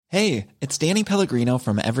Hey, it's Danny Pellegrino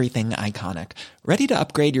from Everything Iconic. Ready to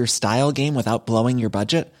upgrade your style game without blowing your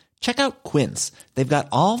budget? Check out Quince. They've got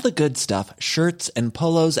all the good stuff, shirts and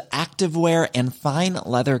polos, activewear, and fine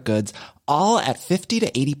leather goods, all at 50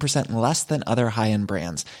 to 80% less than other high-end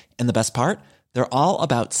brands. And the best part? They're all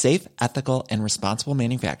about safe, ethical, and responsible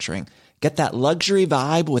manufacturing. Get that luxury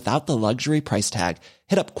vibe without the luxury price tag.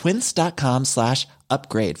 Hit up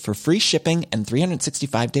quince.com/upgrade for free shipping and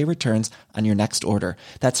 365-day returns on your next order.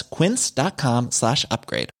 That's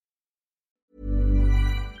quince.com/upgrade.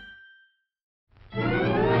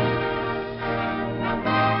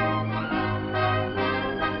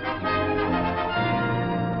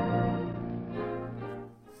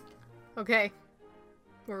 Okay,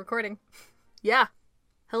 we're recording. Yeah.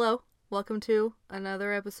 Hello. Welcome to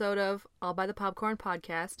another episode of I'll Buy the Popcorn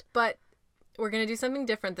podcast. But we're going to do something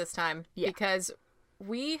different this time. Yeah. Because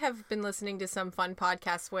we have been listening to some fun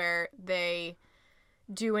podcasts where they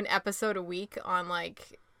do an episode a week on,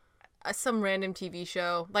 like, some random TV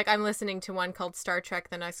show. Like, I'm listening to one called Star Trek: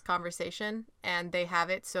 The Next Conversation, and they have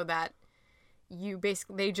it so that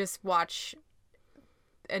they just watch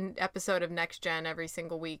an episode of Next Gen every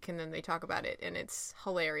single week, and then they talk about it, and it's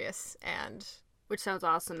hilarious. And Which sounds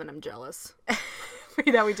awesome, and I'm jealous.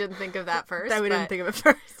 that we didn't think of that first. That we didn't think of it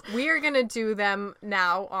first. We are going to do them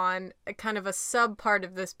now on a kind of a sub part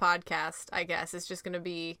of this podcast, I guess. It's just going to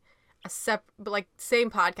be a same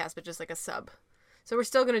podcast, but just like a sub. So we're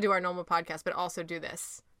still going to do our normal podcast, but also do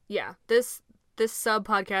this. Yeah. This sub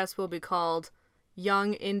podcast will be called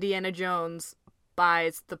Young Indiana Jones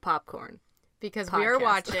Buys the Popcorn. Because podcast. we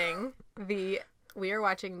are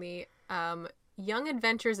watching the Young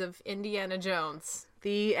Adventures of Indiana Jones.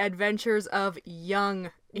 The Adventures of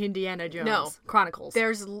Young Indiana Jones. No. Chronicles.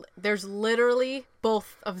 There's literally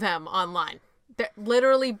both of them online.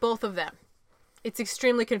 Literally both of them. It's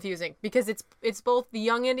extremely confusing because it's both the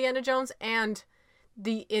Young Indiana Jones and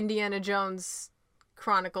the Indiana Jones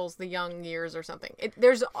Chronicles, the Young Years or something.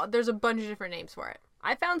 There's a bunch of different names for it.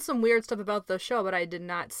 I found some weird stuff about the show, but I did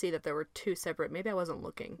not see that there were two separate. Maybe I wasn't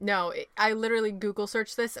looking. No, I literally Google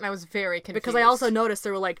searched this and I was very confused. Because I also noticed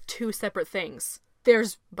there were like two separate things.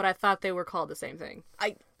 But I thought they were called the same thing.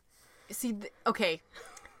 Okay.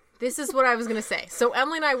 This is what I was going to say. So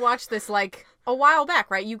Emily and I watched this like a while back,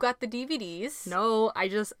 right? You got the DVDs. No,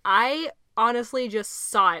 I honestly just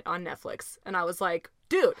saw it on Netflix. And I was like,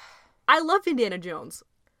 dude, I love Indiana Jones.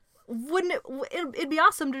 Wouldn't it'd be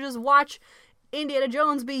awesome to just watch Indiana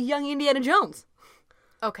Jones be young Indiana Jones.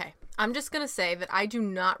 Okay. I'm just going to say that I do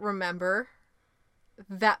not remember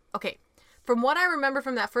that. Okay. From what I remember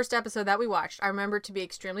from that first episode that we watched, I remember it to be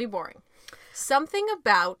extremely boring. Something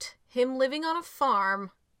about him living on a farm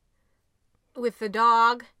with the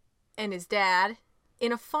dog and his dad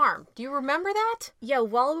in a farm. Do you remember that? Yeah,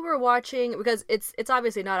 while we were watching, because it's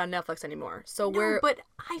obviously not on Netflix anymore. But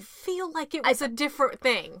I feel like it was a different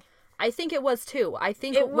thing. I think it was too. I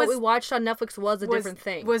think what we watched on Netflix was a different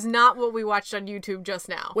thing. Was not what we watched on YouTube just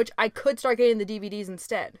now. Which I could start getting the DVDs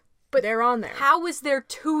instead. But they're on there. How is there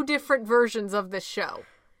two different versions of this show?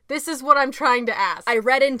 This is what I'm trying to ask. I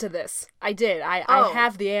read into this. I did. I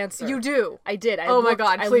have the answer. You do? I did. My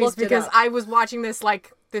God, please, because I was watching this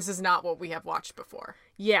like, this is not what we have watched before.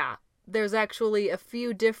 Yeah. There's actually a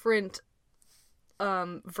few different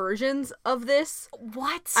versions of this.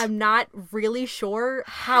 What? I'm not really sure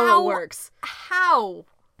how it works. How?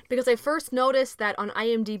 Because I first noticed that on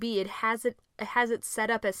IMDb it has it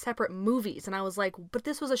set up as separate movies, and I was like, but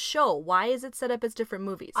this was a show. Why is it set up as different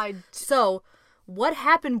movies? So what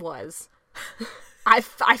happened was I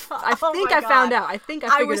think I found out. I think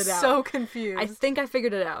I figured it out. I was so confused. I think I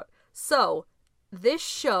figured it out. So this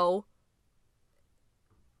show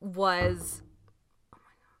was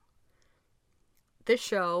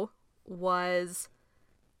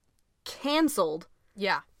canceled.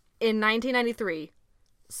 Yeah. In 1993.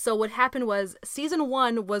 So what happened was season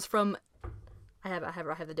 1 was from I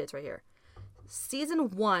have the dates right here. Season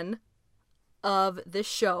 1 of this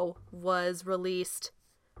show was released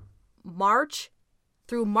March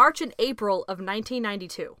and April of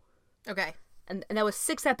 1992. Okay. And that was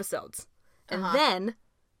 6 episodes. And then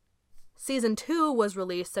season 2 was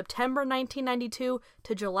released September 1992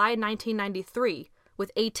 to July 1993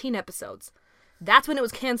 with 18 episodes. That's when it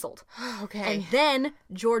was canceled. Okay. And then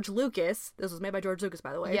George Lucas, this was made by George Lucas,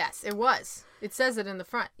 by the way. Yes, it was. It says it in the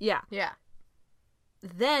front. Yeah. Yeah.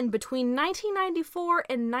 Then between 1994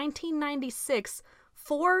 and 1996,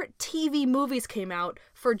 4 TV movies came out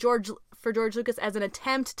for George Lucas as an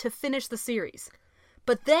attempt to finish the series.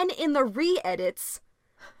 But then in the re-edits,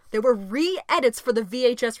 there were re-edits for the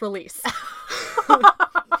VHS release.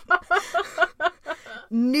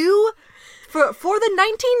 New for the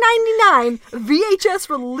 1999 VHS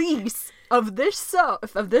release of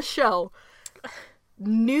this show,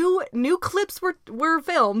 new clips were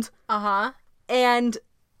filmed. Uh-huh. And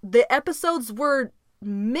the episodes were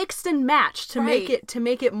mixed and matched to Right.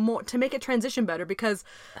 make it transition better, because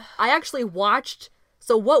I actually watched,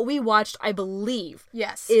 so what we watched, I believe,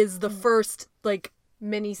 Yes. is the first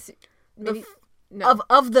mini no.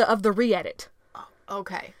 of the re-edit.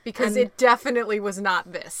 Okay, because And- it definitely was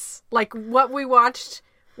not this. Like, what we watched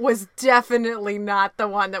was definitely not the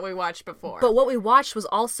one that we watched before. But what we watched was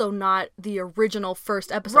also not the original first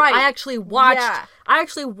episode. Right. I actually watched. Yeah.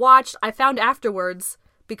 I found afterwards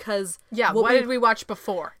because. yeah, what did we watch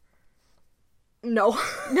before? No.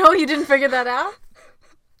 No, you didn't figure that out?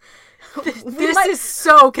 This might- is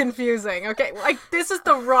so confusing. Okay, like, this is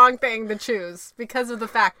the wrong thing to choose because of the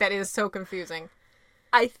fact that it is so confusing.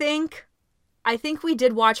 I think we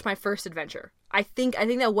did watch My First Adventure. I think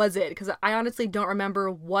that was it, because I honestly don't remember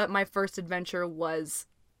what My First Adventure was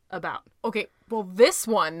about. Okay, well, this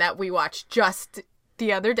one that we watched just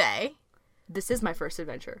the other day. This is My First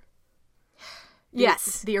Adventure.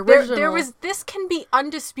 Yes, the original. There was. This can be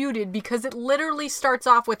undisputed because it literally starts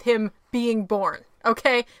off with him being born.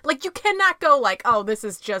 Okay, like, you cannot go like, oh, this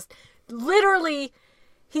is just literally.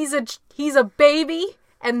 He's a baby,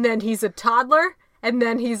 and then he's a toddler, and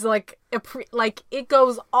then he's like it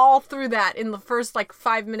goes all through that in the first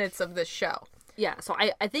 5 minutes of this show. Yeah, so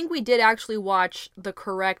I think we did actually watch the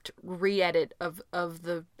correct re-edit of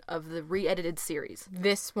the re-edited series.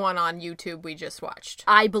 This one on YouTube we just watched.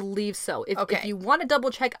 I believe so. If Okay. you want to double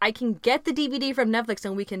check, I can get the DVD from Netflix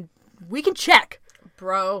and we can check.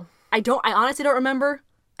 Bro, I honestly don't remember.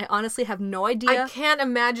 I honestly have no idea. I can't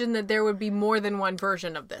imagine that there would be more than one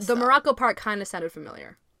version of this. The though. Morocco part kind of sounded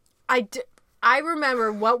familiar. I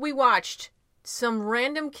remember what we watched. Some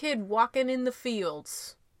random kid walking in the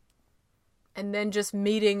fields. And then just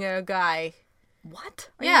meeting a guy. What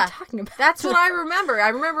are Yeah, you talking about? That's what I remember. I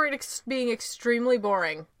remember it being extremely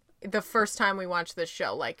boring the first time we watched this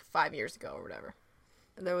show, 5 years ago or whatever.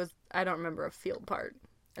 I don't remember a field part.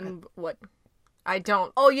 And what? I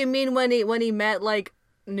don't. Oh, you mean when he met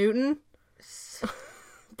Newton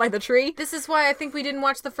by the tree? This is why I think we didn't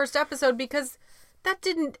watch the first episode, because that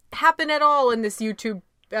didn't happen at all in this YouTube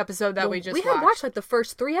episode that we just watched. We had watched the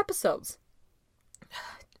first 3 episodes.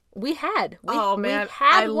 We had. Oh man, we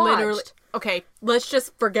had literally. watched. Okay, let's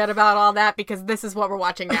just forget about all that because this is what we're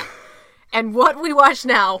watching now. And what we watch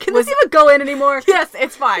now Can was this even go in anymore? yes,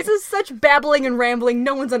 it's fine. This is such babbling and rambling.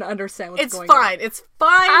 No one's gonna understand what's It's going fine. on. It's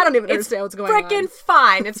fine. I don't even understand what's going on. Freaking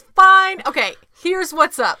fine. It's fine. Okay, here's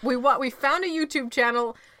what's up. We found a YouTube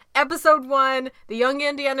channel. Episode 1, The Young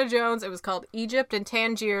Indiana Jones. It was called Egypt and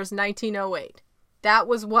Tangiers 1908. That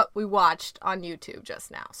was what we watched on YouTube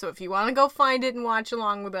just now. So if you want to go find it and watch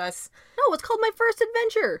along with us. No, it's called My First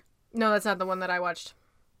Adventure. No, that's not the one that I watched.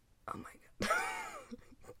 Oh my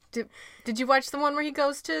god. Did you watch the one where he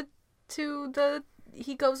goes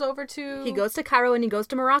he goes over to... He goes to Cairo and he goes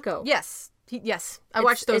to Morocco. Yes. Yes. I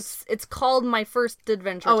watched those. It's called My First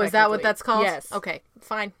Adventure. Oh, is that what technically. that's called? Yes. Okay,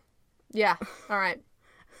 fine. Yeah, all right.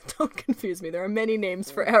 Don't confuse me. There are many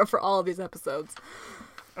names for all of these episodes.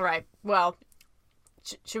 All right. Well,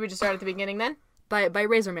 should we just start at the beginning then? By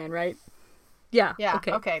Razorman, right? Yeah. Yeah.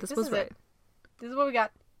 Okay. This was is right. it. This is what we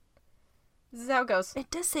got. This is how it goes. It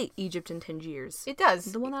does say Egypt and Tangiers. It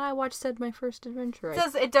does. The one that I watched said My First Adventure.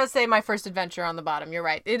 It does say My First Adventure on the bottom. You're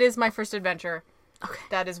right. It is My First Adventure. Okay.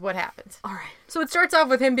 That is what happens. All right. So it starts off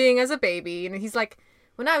with him being as a baby, and he's like,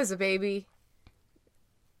 when I was a baby,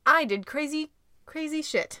 I did crazy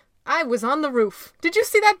shit. I was on the roof. Did you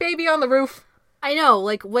see that baby on the roof? I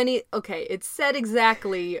know, when he... Okay, it said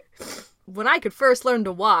exactly... When I could first learn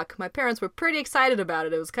to walk, my parents were pretty excited about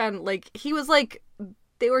it. It was kind of he was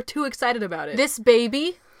they were too excited about it. This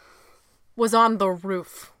baby was on the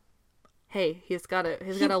roof. Hey, he's gotta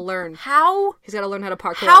learn. How? He's gotta learn how to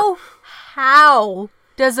parkour. How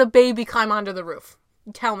does a baby climb onto the roof?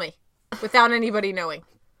 Tell me, without anybody knowing.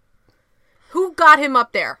 Who got him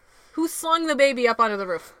up there? Who slung the baby up onto the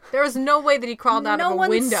roof? There was no way that he crawled out of a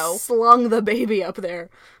window. Slung the baby up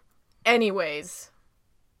there. Anyways,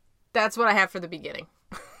 that's what I have for the beginning.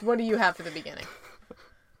 What do you have for the beginning?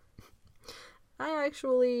 I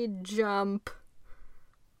actually jump.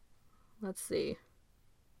 Let's see.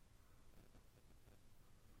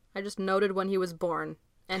 I just noted when he was born.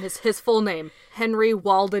 And his full name. Henry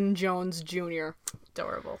Walden Jones Jr.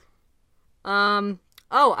 Adorable. Oh,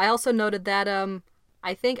 I also noted that,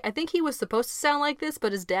 I think he was supposed to sound like this,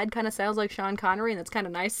 but his dad kind of sounds like Sean Connery, and that's kind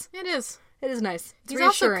of nice. It is. It is nice. It's He's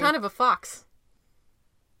also reassuring. kind of a fox.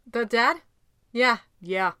 The dad? Yeah.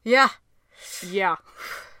 Yeah. Yeah. Yeah.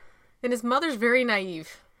 And his mother's very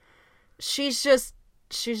naive. She's just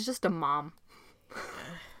a mom.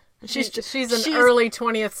 She's an early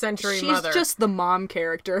 20th century mother. She's just the mom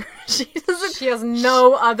character. She has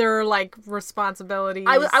no other like responsibilities.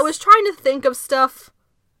 I was trying to think of stuff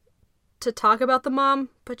to talk about the mom,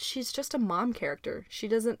 but she's just a mom character. She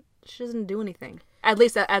doesn't do anything. At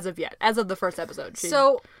least as of yet. As of the first episode.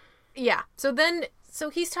 So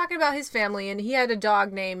he's talking about his family, and he had a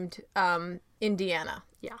dog named Indiana.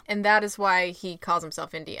 Yeah. And that is why he calls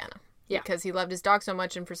himself Indiana. Yeah. Because he loved his dog so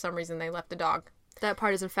much, and for some reason they left the dog. That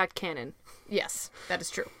part is in fact canon. Yes, that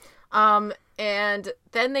is true. And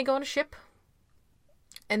then they go on a ship.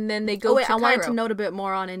 And then they go to Cairo. I wanted to note a bit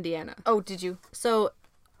more on Indiana. Oh, did you? So,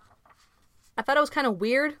 I thought it was kind of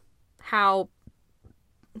weird how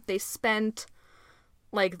they spent,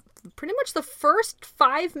 like, pretty much the first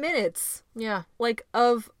 5 minutes, yeah, like,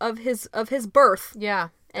 of his birth. Yeah.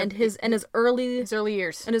 And his early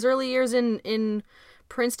years. And his early years in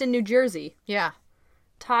Princeton, New Jersey. Yeah.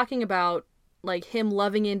 Talking about, like, him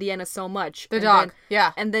loving Indiana so much. The dog.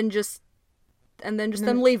 Yeah. And then just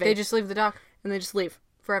them leaving. They just leave the dog. And they just leave.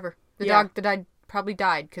 Forever. The dog probably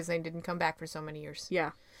died because they didn't come back for so many years.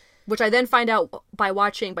 Yeah. Which I then find out by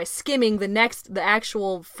skimming the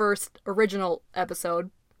actual first original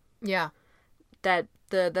episode. Yeah. That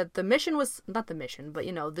the mission was, not the mission, but,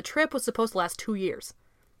 the trip was supposed to last 2 years.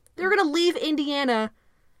 They were going to leave Indiana.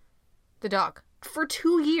 The dog. For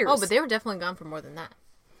 2 years. Oh, but they were definitely gone for more than that.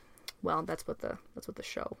 Well, that's what the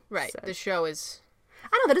show Right. said. The show is... I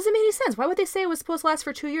don't know, that doesn't make any sense. Why would they say it was supposed to last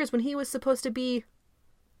for 2 years when he was supposed to be...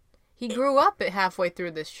 He grew up halfway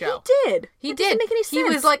through this show. He did. He did. Doesn't make any sense. He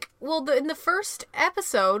was like, well, in the first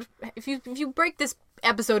episode, if you break this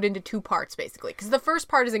episode into 2 parts, basically, because the first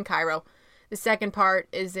part is in Cairo, the second part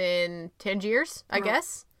is in Tangiers, I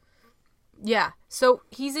guess. Yeah. So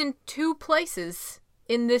he's in 2 places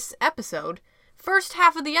in this episode. First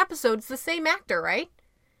half of the episode's the same actor, right?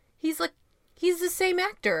 He's the same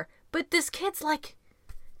actor, but this kid's like,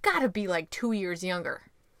 gotta be like 2 years younger.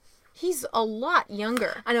 He's a lot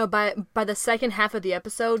younger. I know, by the second half of the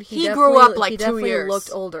episode, he grew up like 2 years. He definitely looked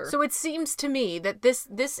older. So it seems to me that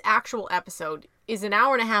this actual episode is an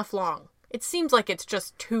hour and a half long. It seems like it's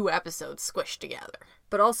just 2 episodes squished together.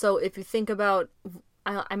 But also, if you think about...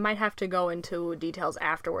 I might have to go into details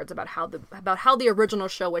afterwards about how the original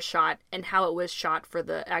show was shot and how it was shot for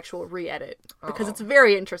the actual re-edit. Because it's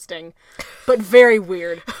very interesting, but very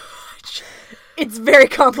weird. It's very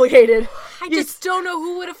complicated. I just don't know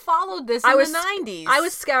who would have followed this in the 90s. I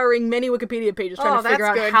was scouring many Wikipedia pages trying to figure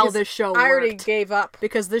out how this show worked. I already gave up.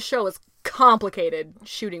 Because this show is complicated,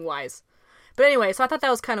 shooting-wise. But anyway, so I thought that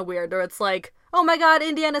was kind of weird. Or it's like, oh my god,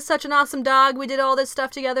 Indiana's such an awesome dog. We did all this stuff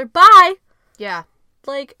together. Bye! Yeah.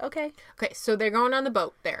 Like, okay. Okay, so they're going on the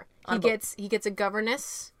boat there. He gets a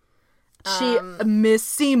governess. Miss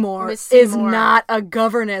Seymour is not a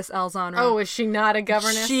governess, Alzana. Oh, is she not a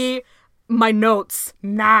governess? My notes,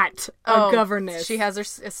 not a governess. She has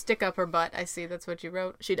a stick up her butt. I see. That's what you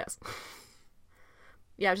wrote. She does.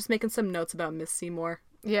 Yeah, I was just making some notes about Miss Seymour.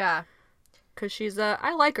 Yeah. Because she's,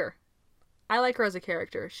 I like her. I like her as a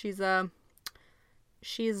character. She's you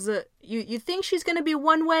think she's going to be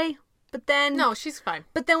one way, but then... No, she's fine.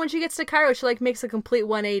 But then when she gets to Cairo, she, like, makes a complete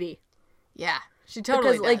 180. Yeah, she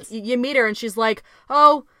totally does. Like, you meet her and she's like,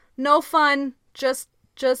 oh, no fun, just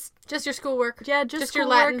your schoolwork. Yeah, just your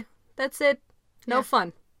Latin. That's it. No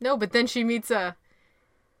fun. No, but then she meets a...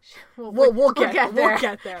 We'll get there.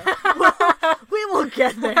 We will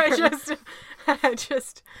get there. I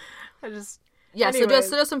just... Yeah, anyways.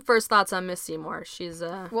 so just some first thoughts on Miss Seymour. She's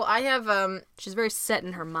well, I have she's very set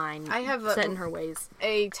in her mind. I have set in her ways.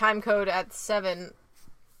 A time code at 7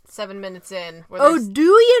 minutes in. Where do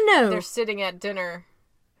you know? They're sitting at dinner.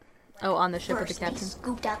 Oh, on the ship with the captain. They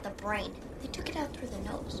scooped out the brain. They took it out through the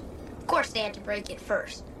nose. Of course, they had to break it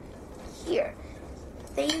first. Here,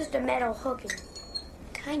 they used a metal hook and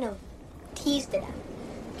kind of teased it out.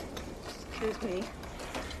 Excuse me.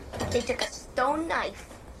 They took a stone knife,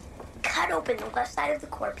 cut open the left side of the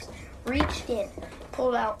corpse, reached in,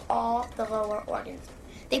 pulled out all the lower organs.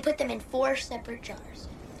 They put them in 4 separate jars.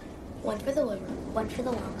 One for the liver, one for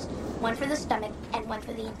the lungs, one for the stomach, and one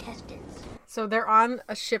for the intestines. So they're on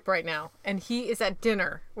a ship right now, and he is at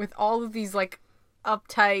dinner with all of these, like,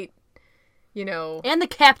 uptight, you know... And the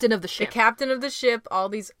captain of the ship. The captain of the ship, all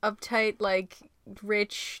these uptight, like,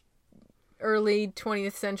 rich, early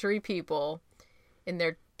 20th century people in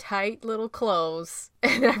their tight little clothes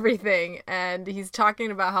and everything, and he's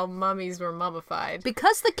talking about how mummies were mummified.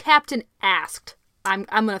 Because the captain asked, I'm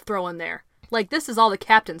gonna throw in there. Like, this is all the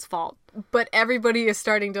captain's fault. But everybody is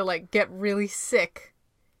starting to, like, get really sick.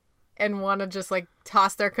 and want to just like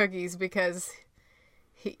toss their cookies because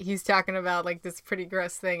he's talking about like this pretty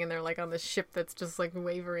gross thing, and they're like on the ship that's just like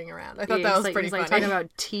wavering around. I thought that was pretty funny. He's like talking about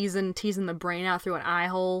teasing the brain out through an eye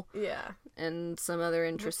hole. Yeah. And some other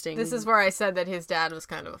interesting... This is where I said that his dad was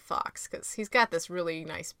kind of a fox, because he's got this really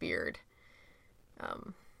nice beard.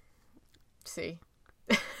 See?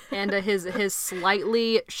 And his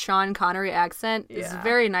slightly Sean Connery accent is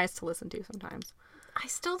very nice to listen to sometimes. I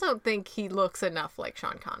still don't think he looks enough like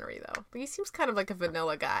Sean Connery, though. He seems kind of like a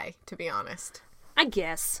vanilla guy, to be honest. I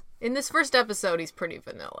guess. In this first episode, he's pretty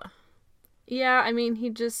vanilla. Yeah, I mean, he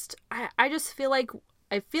just... I just feel like...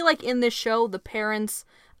 I feel like in this show, the parents...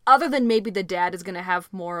 Other than maybe the dad is going to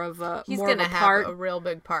have more of a He's going to have a real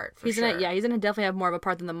big part, for sure. He's going to definitely have more of a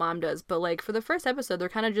part than the mom does. But, like, for the first episode, they're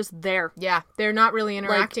kind of just there. Yeah, they're not really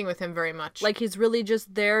interacting with him very much. Like, he's really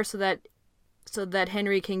just there so that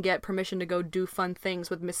Henry can get permission to go do fun things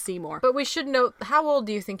with Miss Seymour. But we should note, how old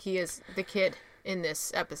do you think he is, the kid, in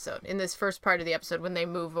this episode? In this first part of the episode, when they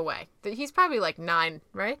move away? He's probably, like, 9,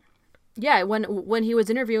 right? Yeah, when he was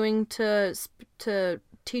interviewing to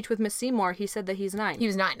teach with Miss Seymour, he said that he's 9. He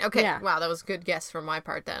was 9. Okay. Yeah. Wow, that was a good guess from my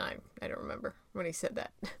part then. I don't remember when he said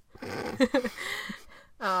that.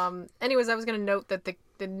 Anyways, I was going to note that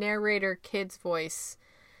the narrator kid's voice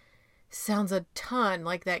sounds a ton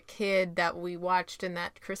like that kid that we watched in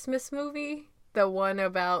that Christmas movie. The one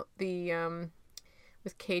about the,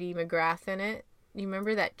 with Katie McGrath in it. You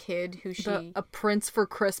remember that kid who A Prince for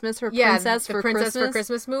Christmas, or Princess for Princess Christmas? for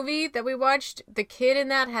Christmas movie that we watched? The kid in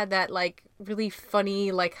that had that, like, really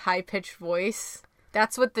funny, like, high-pitched voice.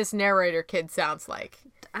 That's what this narrator kid sounds like.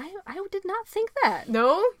 I did not think that.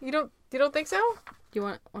 No? You don't think so? You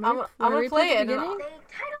want I'm gonna play it.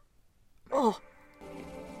 Oh.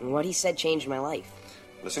 What he said changed my life.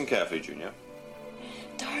 Listen carefully, Junior.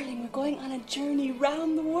 Darling, we're going on a journey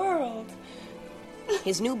round the world.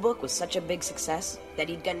 His new book was such a big success that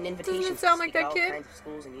he'd gotten invitations Doesn't it sound to like speak that at all kid? kinds of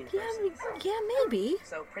schools and universities. Yeah, maybe.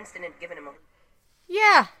 So Princeton had given him a...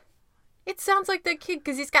 Yeah. It sounds like that kid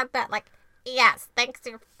because he's got that, like, yes, thanks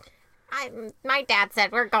to... my dad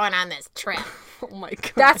said we're going on this trip. Oh my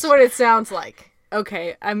god. That's what it sounds like.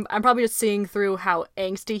 Okay, I'm probably just seeing through how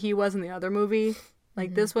angsty he was in the other movie.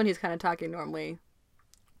 Like, this one, he's kind of talking normally.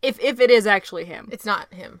 If it is actually him. It's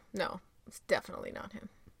not him. No, it's definitely not him.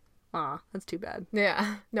 Aw, that's too bad.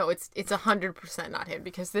 Yeah. No, it's 100% not him,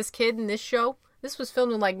 because this kid in this show, this was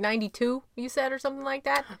filmed in like 92, you said, or something like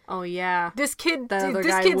that. Oh yeah. This kid, That other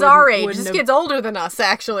this guy kid's our wouldn't- age. wouldn't This have- kid's older than us,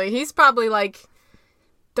 actually. He's probably like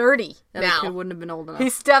 30 That now. kid wouldn't have been old enough.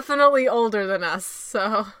 He's definitely older than us,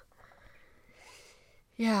 so...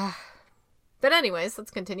 Yeah. But anyways,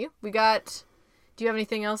 let's continue. We got... Do you have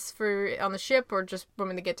anything else on the ship, or just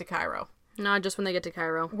when they get to Cairo? No, just when they get to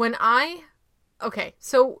Cairo. Okay,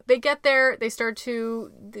 so they get there, they start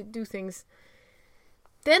to do things.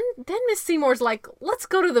 Then Miss Seymour's like, let's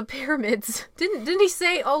go to the pyramids. Didn't he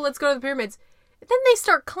say, oh, let's go to the pyramids? Then they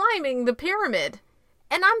start climbing the pyramid.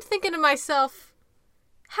 And I'm thinking to myself,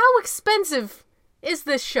 how expensive is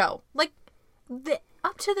this show? Like,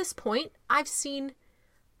 up to this point, I've seen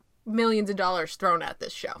millions of dollars thrown at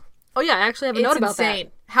this show. Oh yeah, I actually have a note about insane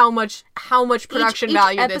that. how much production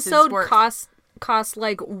value this is worth. Each episode cost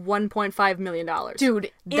like $1.5 million. Dude,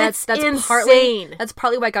 that's insane. That's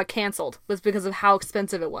partly why it got canceled, was because of how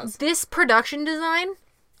expensive it was. This production design,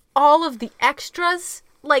 all of the extras,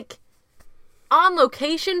 like, on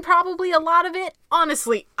location, probably a lot of it.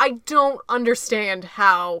 Honestly, I don't understand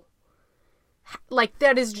how, like,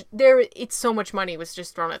 it's so much money was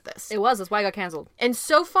just thrown at this. That's why it got canceled. And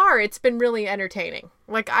so far, it's been really entertaining.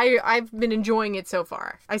 Like, I've been enjoying it so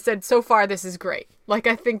far. I said, so far, this is great. Like,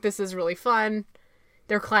 I think this is really fun.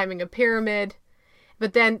 They're climbing a pyramid.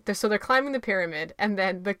 But then, so they're climbing the pyramid, and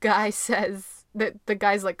then the guy says, that the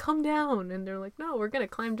guy's like, come down. And they're like, no, we're going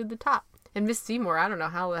to climb to the top. And Miss Seymour, I don't know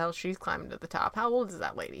how the hell she's climbing to the top. How old is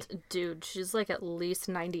that lady? Dude, she's like at least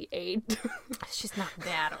 98. She's not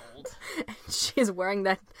that old. She's wearing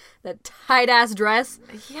that tight-ass dress.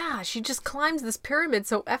 Yeah, she just climbs this pyramid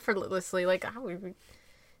so effortlessly. Like,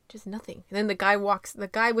 just nothing. And then the guy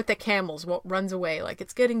with the camels runs away. Like,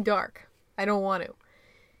 it's getting dark. I don't want to.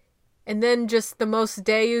 And then just the most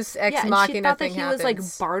Deus Ex Machina thing happens. He was, like,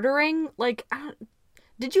 bartering. Like,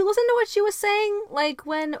 did you listen to what she was saying? Like,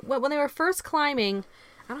 when they were first climbing...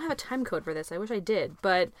 I don't have a time code for this. I wish I did,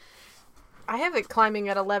 but... I have it climbing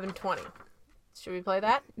at 11:20. Should we play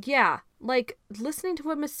that? Yeah. Like, listening to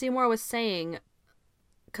what Miss Seymour was saying...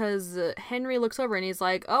 Because Henry looks over and he's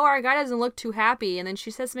like, oh, our guy doesn't look too happy. And then she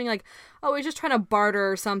says something like, oh, he's just trying to barter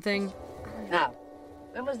or something. Now,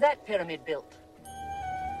 when was that pyramid built?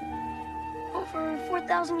 Over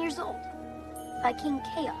 4,000 years old. by King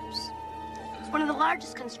Chaos. It's one of the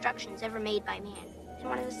largest constructions ever made by man. And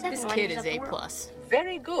one of the 7 This wonders kid of is the A+. world.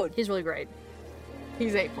 Very good. He's really great.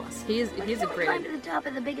 He's A+. He's a great Climb actor. to the top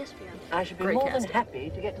of the biggest pyramid. I should be Great more casting. than happy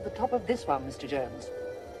to get to the top of this one, Mr. Jones.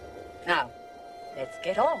 Now, let's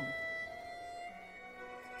get on.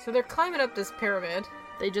 So they're climbing up this pyramid.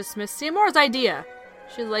 They just Miss Seymour's idea.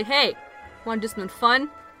 She's like, hey, want to do something fun?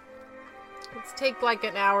 Let's take like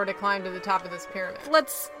an hour to climb to the top of this pyramid.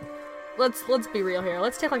 Let's be real here.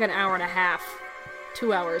 Let's take like an hour and a half,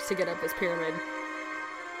 2 hours to get up this pyramid.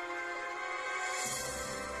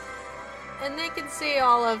 And they can see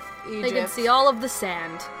all of Egypt. They can see all of the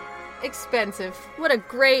sand. Expensive. What a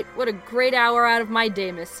great hour out of my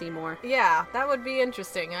day, Miss Seymour. Yeah, that would be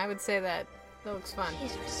interesting. I would say that looks fun.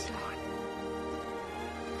 He's restored.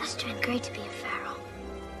 Must have been great to be a pharaoh.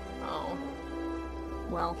 Oh.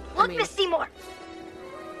 Well, Look, I mean, Miss Seymour!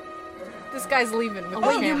 This guy's leaving with oh the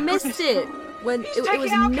wait, you camera. missed it. When it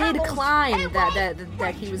was mid climb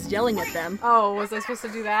that he was yelling at them. Oh, was I supposed to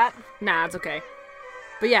do that? Nah, it's okay.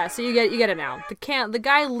 But yeah, so you get it now. The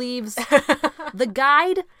guy leaves. The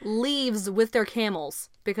guide leaves with their camels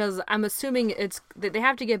because I'm assuming they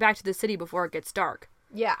have to get back to the city before it gets dark.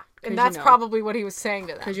 Yeah, 'Cause and that's you know. probably what he was saying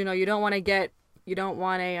to them. Because you don't want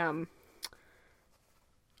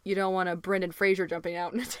a Brendan Fraser jumping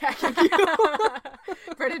out and attacking you.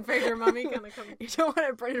 Brendan Fraser mummy gonna come. You don't want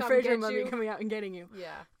a Brendan Come Fraser get mummy you. coming out and getting you.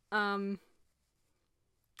 Yeah.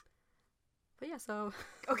 But yeah, so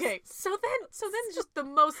Okay, so then just the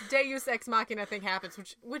most Deus Ex Machina thing happens,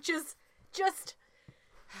 which is just.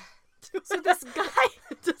 So this guy.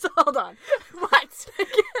 just hold on. What? You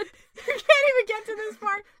can't even get to this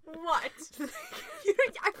part. What?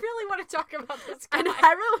 I really want to talk about this guy. I know.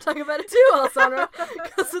 I really want to talk about it too, Alessandra,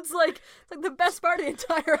 because it's like the best part of the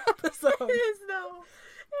entire episode. It is though.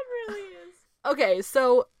 It really is. Okay,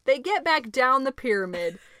 so they get back down the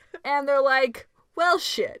pyramid, and they're like, "Well,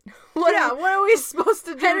 shit. What are we supposed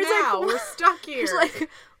to do Henry's now? like, We're stuck here." She's like,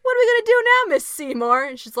 "What are we gonna do now, Miss Seymour?"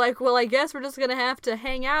 And she's like, "Well, I guess we're just gonna have to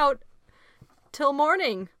hang out till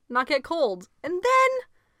morning, not get cold." And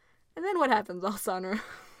then what happens, Alessandra?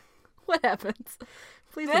 What happens?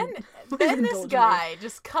 Please. then please this indulge me. guy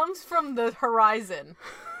just comes from the horizon,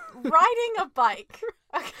 riding a bike.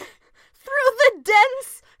 through the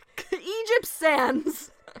dense Egypt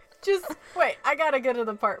sands. Just wait, I gotta get to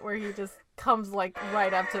the part where he just comes like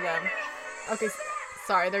right up to them. Okay,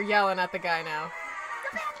 sorry, they're yelling at the guy now.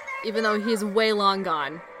 Even though he's way long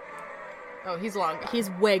gone. Oh, he's long gone. He's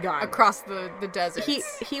way gone. Across the desert.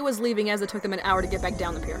 He was leaving as it took them an hour to get back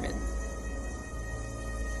down the pyramid.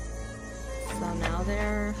 So now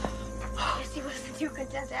they're... Guess he wasn't too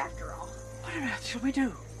content after all. What on earth shall we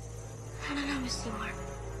do? I don't know, Miss Seymour.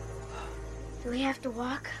 Do we have to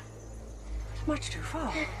walk? It's much too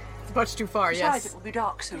far. It's much too far, Besides, yes. it will be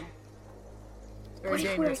dark soon. It's very What if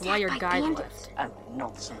we're dangerous. That's why your attacked by guide bandits? left. Oh,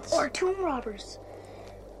 nonsense. Or tomb robbers.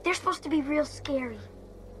 They're supposed to be real scary.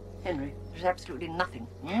 Henry, there's absolutely nothing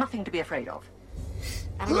to be afraid of.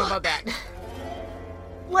 I don't know about that.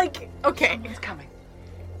 Like, okay, It's coming.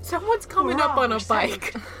 someone's coming up on a Hurrah,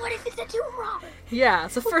 bike. What if it's a tomb robber? Yeah,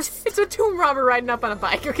 so first... It's a tomb robber riding up on a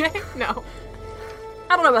bike, okay? No.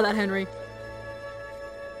 I don't know about that, Henry.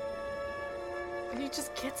 He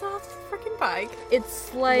just gets off the freaking bike,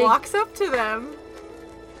 It's like... walks up to them.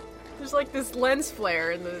 There's like this lens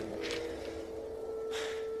flare in the...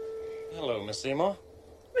 Hello, Miss Seymour.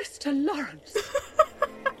 Mr. Lawrence!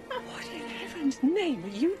 What in heaven's name are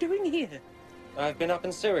you doing here? I've been up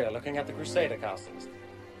in Syria looking at the Crusader castles,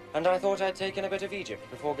 and I thought I'd take in a bit of Egypt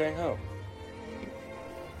before going home.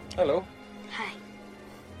 Hello. Hi.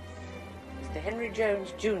 Mr. Henry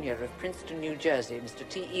Jones, Jr. of Princeton, New Jersey. Mr.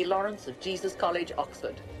 T.E. Lawrence of Jesus College,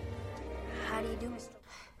 Oxford. How do you do, Mr.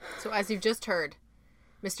 So as you've just heard,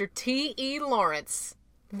 Mr. T.E. Lawrence,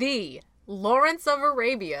 the Lawrence of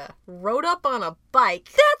Arabia, rode up on a bike.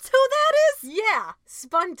 That's who that is? Yeah,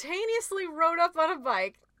 spontaneously rode up on a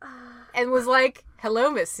bike and was like, "Hello,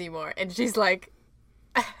 Miss Seymour." And she's like,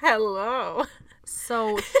 "Hello."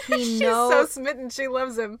 So he She's knows... so smitten. She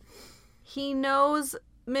loves him. He knows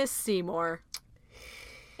Miss Seymour.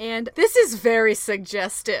 And This is very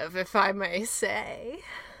suggestive, if I may say.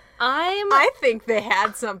 I think they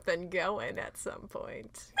had something going at some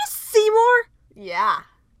point. Miss Seymour? Yeah.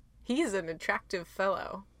 He's an attractive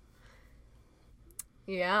fellow.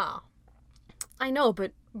 Yeah. I know,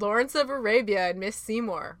 but Lawrence of Arabia and Miss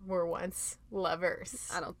Seymour were once lovers.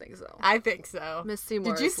 I don't think so. I think so. Miss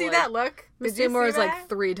Seymour Did you is see like- that look? Miss Did you Seymour see is that? like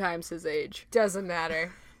 3 times his age. Doesn't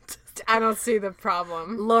matter. I don't see the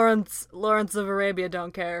problem. Lawrence of Arabia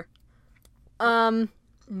don't care.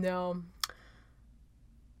 No.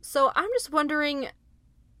 So I'm just wondering.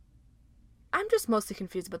 I'm just mostly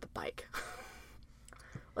confused about the bike.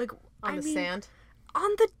 Like On the sand? On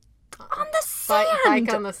the sand.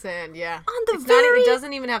 Bike on the sand, yeah. On the It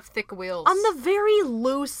doesn't even have thick wheels. On the very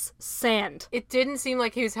loose sand. It didn't seem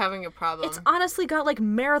like he was having a problem. It's honestly got like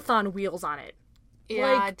marathon wheels on it.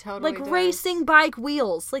 Yeah, like, it totally like does. racing bike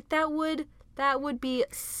wheels. Like that would be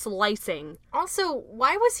slicing. Also,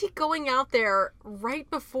 why was he going out there right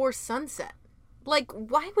before sunset? Like,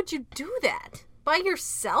 why would you do that? By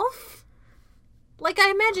yourself? Like,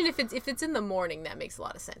 I imagine if it's in the morning, that makes a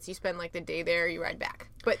lot of sense. You spend, like, the day there, you ride back.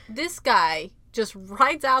 But this guy just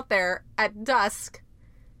rides out there at dusk.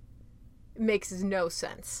 Makes no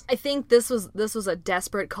sense. I think this was a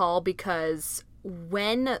desperate call because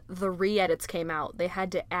when the re-edits came out, they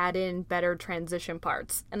had to add in better transition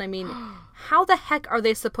parts. And I mean, how the heck are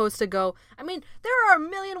they supposed to go? I mean, there are a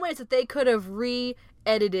million ways that they could have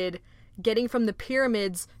re-edited getting from the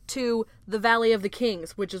pyramids to the Valley of the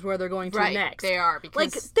Kings, which is where they're going to next. They are, because...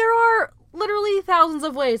 Like, there are literally thousands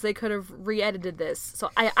of ways they could have re-edited this.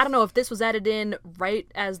 So I don't know if this was added in right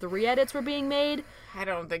as the re-edits were being made. I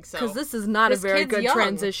don't think so. Because this is not a very good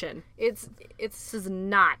transition. This is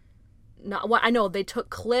not what I know. They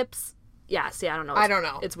took clips. Yeah, see, I don't know. I don't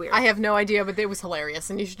know. It's weird. I have no idea, but it was hilarious,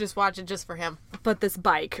 and you should just watch it just for him. But this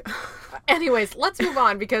bike. Anyways, let's move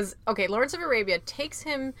on because, okay, Lawrence of Arabia takes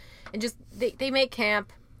him and just, they make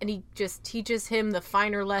camp, and he just teaches him the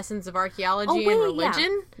finer lessons of archaeology and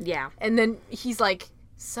religion. Yeah. And then he's like,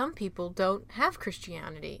 some people don't have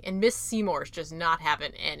Christianity, and Miss Seymour's just not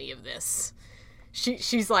having any of this.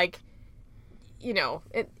 She's like, you know,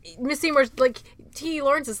 Miss Seymour's like, T.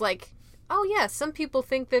 Lawrence is like, oh yeah, some people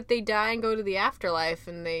think that they die and go to the afterlife,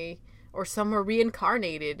 and or some are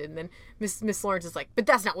reincarnated, and then Miss Lawrence is like, but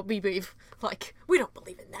that's not what we believe. Like, we don't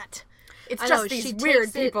believe in that. It's just these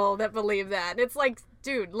weird people that believe that. It's like,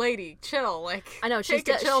 dude, lady, chill. Like, I know she's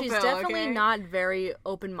pill, definitely okay? not very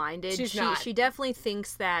open-minded. She's not. She definitely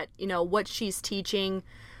thinks that, you know, what she's teaching,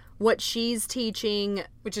 which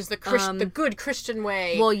is the good Christian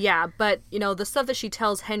way. Well, yeah, but you know, the stuff that she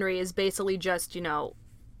tells Henry is basically just, you know,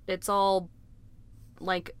 it's all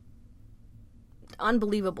like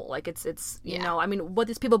unbelievable. Like it's you know, I mean, what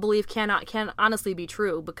these people believe can honestly be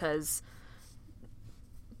true because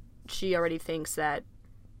she already thinks that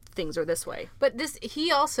things are this way. But he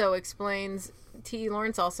also explains, T.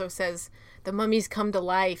 Lawrence also says the mummies come to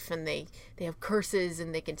life and they have curses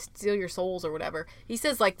and they can steal your souls or whatever. He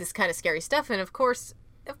says like this kind of scary stuff, and of course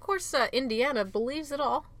Indiana believes it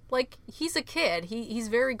all. Like, he's a kid. He's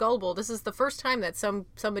very gullible. This is the first time that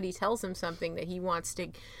somebody tells him something that he wants to,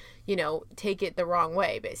 you know, take it the wrong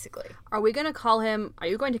way, basically. Are you going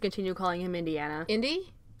to continue calling him Indiana?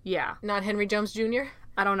 Indy? Yeah. Not Henry Jones Jr.?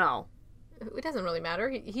 I don't know. It doesn't really matter.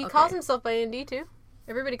 He calls himself by Indy, too.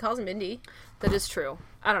 Everybody calls him Indy. That is true.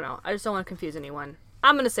 I don't know. I just don't want to confuse anyone.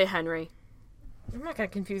 I'm going to say Henry. I'm not going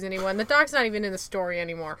to confuse anyone. The dog's not even in the story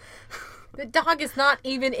anymore. The dog is not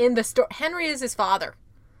even in the story. Henry is his father.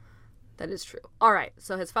 That is true. All right.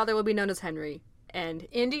 So his father will be known as Henry, and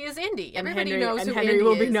Indy is Indy. And Everybody Henry, knows and who Henry Indy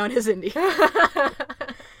will is. be known as Indy.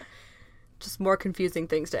 Just more confusing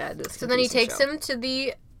things to add to this. So then he takes him to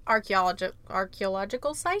the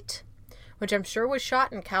archaeological site, which I'm sure was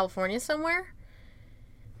shot in California somewhere.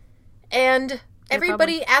 And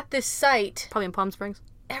everybody at this site, probably in Palm Springs.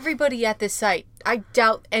 Everybody at this site, I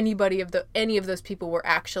doubt any of those people were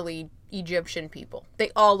actually Egyptian people.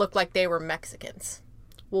 They all looked like they were Mexicans.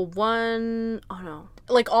 Well, oh no.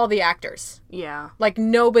 Like all the actors. Yeah. Like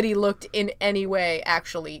nobody looked in any way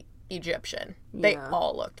actually Egyptian. They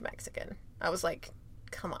all looked Mexican. I was like,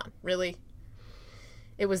 come on, really?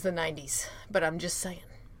 It was the 90s, but I'm just saying.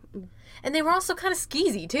 And they were also kind of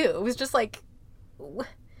skeezy too. It was just like,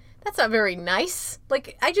 that's not very nice.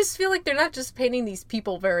 Like, I just feel like they're not just painting these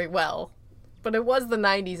people very well. But it was the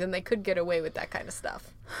 90s and they could get away with that kind of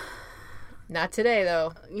stuff. Not today,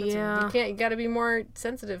 though. You gotta be more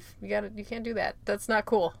sensitive. You can't do that. That's not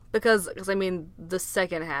cool. Because I mean, the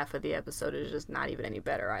second half of the episode is just not even any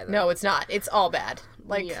better either. No, it's not. It's all bad.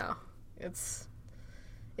 Like, yeah. It's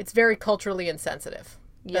very culturally insensitive.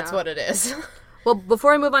 That's what it is. Well,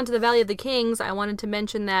 before I move on to the Valley of the Kings, I wanted to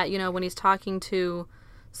mention that, you know, when he's talking to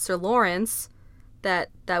Sir Lawrence, that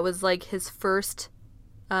was like his first...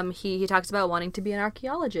 he talks about wanting to be an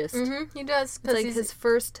archaeologist. Mm-hmm, he does. It's like his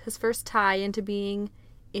first tie into being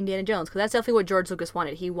Indiana Jones, because that's definitely what George Lucas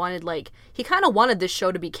wanted. He kind of wanted this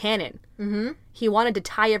show to be canon. Mm-hmm. He wanted to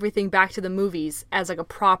tie everything back to the movies as like a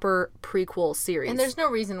proper prequel series. And there's no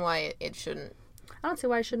reason why it shouldn't. I don't see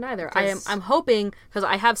why it shouldn't either. I'm hoping, because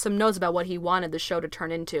I have some notes about what he wanted the show to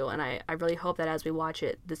turn into, and I really hope that as we watch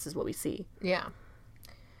it, this is what we see. Yeah.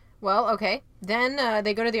 Well, okay. Then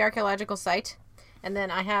they go to the archaeological site, and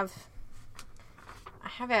then I have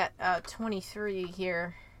at 23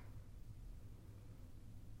 here.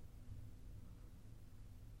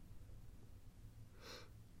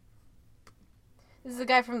 This is the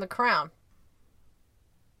guy from The Crown.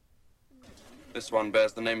 This one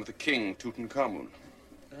bears the name of the king, Tutankhamun.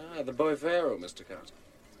 Ah, the boy pharaoh, Mr. Carter.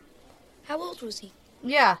 How old was he?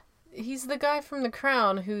 Yeah, he's the guy from The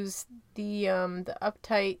Crown who's the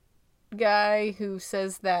uptight guy who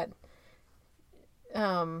says that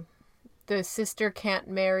the sister can't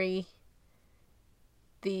marry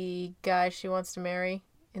the guy she wants to marry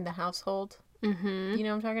in the household. Mm-hmm. You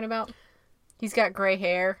know what I'm talking about? He's got gray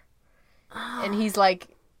hair. And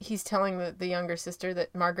he's telling the younger sister,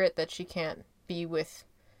 that Margaret, that she can't be with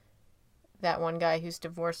that one guy who's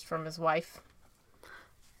divorced from his wife.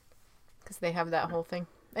 Because they have that whole thing.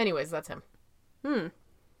 Anyways, that's him. I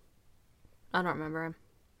don't remember him.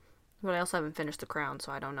 But I also haven't finished The Crown,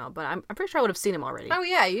 so I don't know. But I'm pretty sure I would have seen him already. Oh,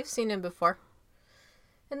 yeah, you've seen him before.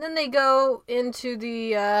 And then they go into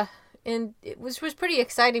the, which was pretty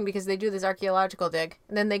exciting because they do this archaeological dig.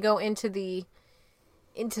 And then they go into the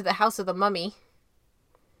house of the mummy.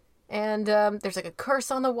 And there's like a curse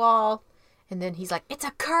on the wall. And then he's like, it's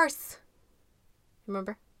a curse!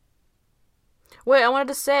 Remember? Wait, I wanted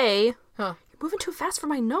to say... Huh. You're moving too fast for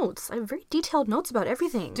my notes. I have very detailed notes about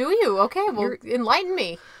everything. Do you? Okay, well, enlighten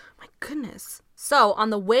me. My goodness. So, on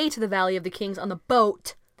the way to the Valley of the Kings on the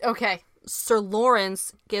boat... Okay. Sir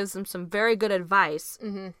Lawrence gives them some very good advice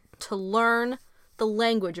to learn the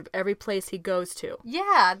language of every place he goes to.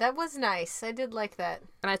 Yeah, that was nice. I did like that.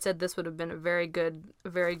 And I said this would have been a very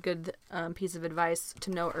good piece of advice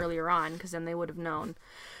to know earlier on, because then they would have known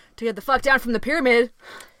to get the fuck down from the pyramid.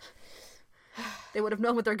 They would have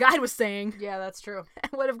known what their guide was saying. Yeah, that's true.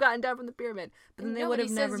 And would have gotten down from the pyramid. But then they would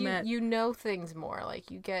have never met. You know things more.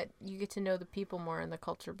 Like you get to know the people more and the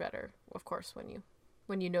culture better. Of course,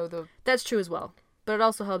 when you know the. That's true as well. But it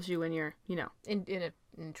also helps you when you're,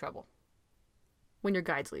 in trouble. When your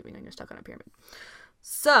guide's leaving and you're stuck on a pyramid.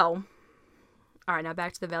 So, all right, now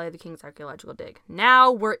back to the Valley of the Kings archaeological dig.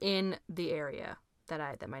 Now we're in the area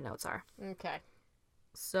that my notes are. Okay.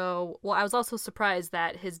 So, well, I was also surprised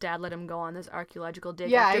that his dad let him go on this archaeological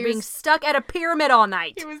dig Yeah, after being stuck at a pyramid all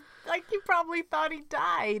night. He was like, he probably thought he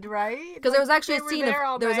died, right? Because there was actually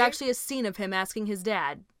a scene of him asking his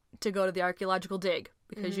dad to go to the archaeological dig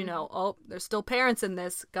because there's still parents in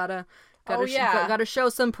this. Gotta show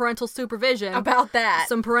some parental supervision about that.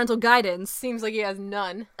 Some parental guidance. Seems like he has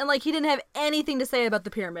none. And like he didn't have anything to say about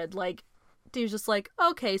the pyramid. Like he was just like,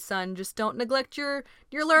 okay, son, just don't neglect your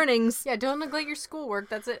learnings. Yeah, don't neglect your schoolwork.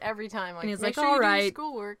 That's it every time. Like, and he's make like, sure all you right. do your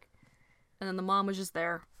schoolwork. And then the mom was just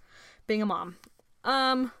there, being a mom.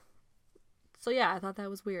 So yeah, I thought that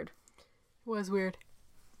was weird. It was weird.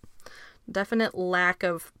 Definite lack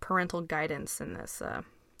of parental guidance in this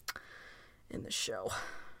show.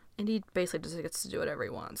 And he basically just gets to do whatever he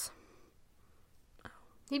wants.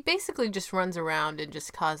 He basically just runs around and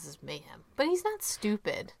just causes mayhem. But he's not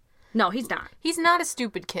stupid. No, he's not. He's not a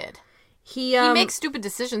stupid kid. He makes stupid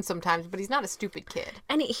decisions sometimes, but he's not a stupid kid.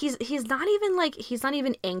 And he's not even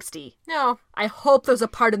angsty. No. I hope there's a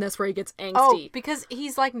part in this where he gets angsty. Oh, because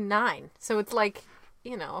he's like 9. So it's like,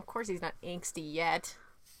 of course he's not angsty yet.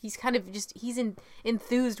 He's kind of he's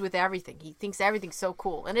enthused with everything. He thinks everything's so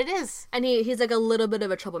cool, and it is. And he's like a little bit of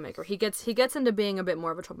a troublemaker. He gets into being a bit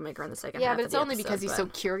more of a troublemaker in the second half. Yeah, but it's only episode, because he's so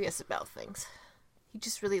curious about things. He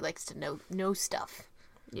just really likes to know stuff.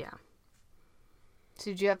 Yeah. So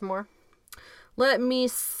did you have more? Let me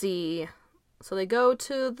see. So they go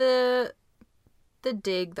to the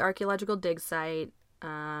archaeological dig site.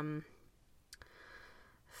 Found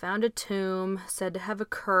a tomb said to have a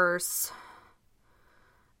curse.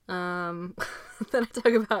 Then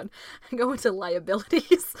I go into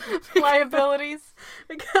liabilities. Liabilities?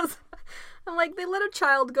 Because I'm like, they let a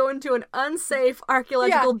child go into an unsafe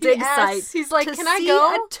archaeological dig site. He's like, can I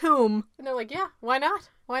go? A tomb. And they're like, yeah, why not?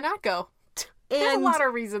 Why not go? There's a lot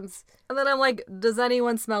of reasons. And then I'm like, does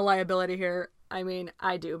anyone smell liability here? I mean,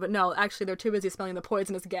 I do. But no, actually, they're too busy smelling the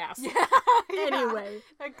poisonous gas. Yeah. Anyway.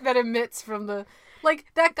 That emits from the... Like,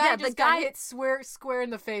 that guy got hit square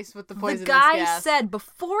in the face with the poisonous gas. The guy said,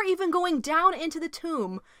 before even going down into the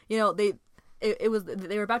tomb, they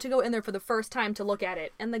were about to go in there for the first time to look at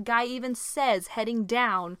it. And the guy even says, heading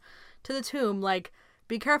down to the tomb, like,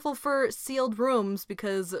 be careful for sealed rooms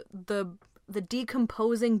because the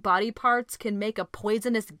decomposing body parts can make a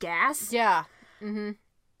poisonous gas. Yeah. Mm-hmm.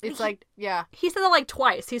 It's yeah. He said that like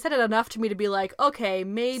twice. He said it enough to me to be like, okay,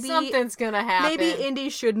 maybe... something's gonna happen. Maybe Indy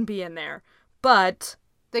shouldn't be in there. But...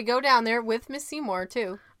 they go down there with Miss Seymour,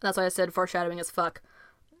 too. That's why I said foreshadowing as fuck.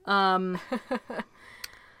 And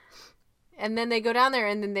then they go down there,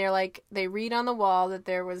 and then they're like, they read on the wall that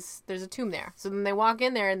there's a tomb there. So then they walk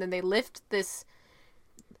in there, and then they lift this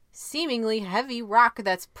seemingly heavy rock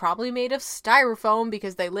that's probably made of styrofoam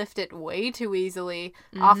because they lift it way too easily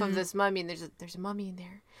off of this mummy. And there's a mummy in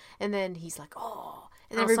there. And then he's like, oh.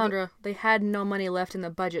 And then Alessandra, they had no money left in the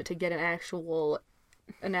budget to get an actual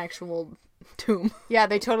tomb. Yeah,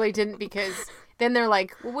 they totally didn't, because then they're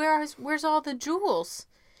like, well, where's all the jewels?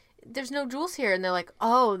 There's no jewels here. And they're like,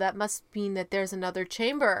 oh, that must mean that there's another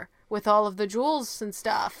chamber with all of the jewels and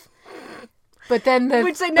stuff. But then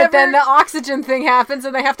the oxygen thing happens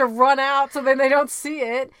and they have to run out, so then they don't see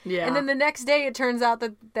it. Yeah. And then the next day it turns out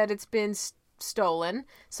that it's been stolen.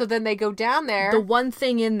 So then they go down there. The one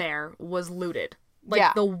thing in there was looted.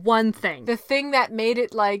 The one thing. The thing that made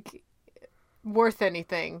it worth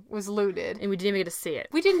anything was looted. And we didn't even get to see it.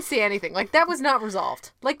 We didn't see anything. That was not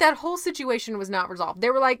resolved. That whole situation was not resolved.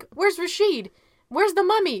 They were like, where's Rashid? Where's the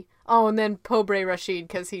mummy? Oh, and then Pobre Rashid,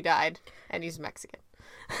 because he died. And he's Mexican.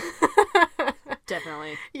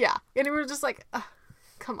 Definitely. Yeah. And we were just like,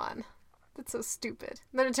 come on. That's so stupid.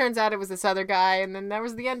 And then it turns out it was this other guy, and then that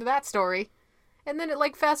was the end of that story. And then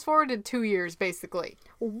it fast forwarded 2 years, basically.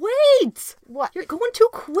 Wait! What? You're going too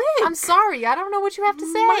quick. I'm sorry. I don't know what you have to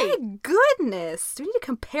say. My goodness. Do we need to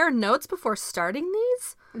compare notes before starting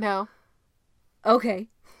these? No. Okay.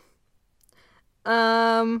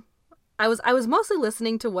 I was mostly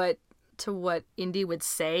listening to what Indy would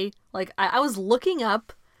say. I was looking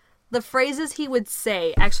up the phrases he would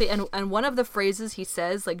say, actually, and one of the phrases he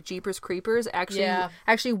says, Jeepers Creepers,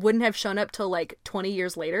 actually wouldn't have shown up till 20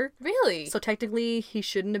 years later. Really? So technically he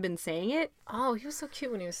shouldn't have been saying it. Oh, he was so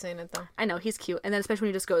cute when he was saying it, though. I know, he's cute. And then especially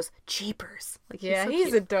when he just goes, Jeepers.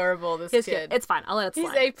 He's adorable, this kid. Cute. It's fine. I'll let it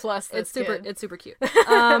slide. He's A+, It's super cute.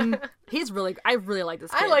 I really like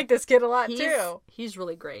this kid. I like this kid a lot, too. He's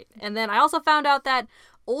really great. And then I also found out that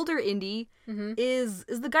older Indy is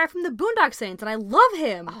the guy from the Boondock Saints, and I love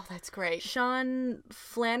him. Oh, that's great. Sean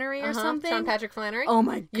Flannery or something? Sean Patrick Flannery? Oh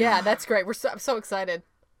my god. Yeah, that's great. I'm so excited.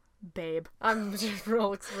 Babe. I'm just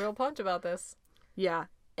real pumped about this. Yeah.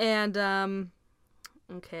 And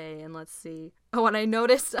okay, and let's see. Oh, and I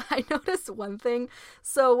noticed one thing.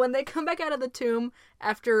 So when they come back out of the tomb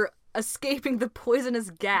after escaping the poisonous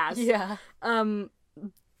gas,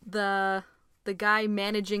 the guy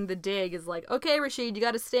managing the dig is like, okay, Rashid, you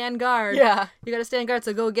got to stand guard. Yeah. You got to stand guard.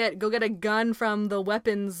 So go get a gun from the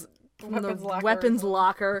weapons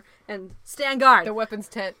locker and stand guard. The weapons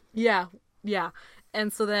tent. Yeah. Yeah.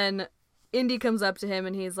 And so then Indy comes up to him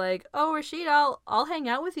and he's like, oh, Rashid, I'll hang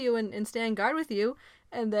out with you and stand guard with you.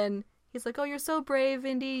 And then he's like, oh, you're so brave,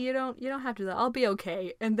 Indy. You don't have to do that. I'll be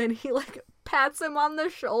okay. And then he pats him on the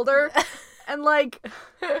shoulder. And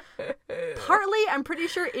partly, I'm pretty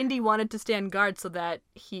sure Indy wanted to stand guard so that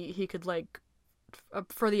he could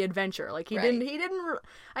for the adventure. He didn't.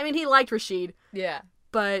 I mean, he liked Rashid. Yeah,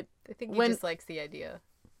 but I think he just likes the idea.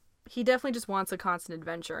 He definitely just wants a constant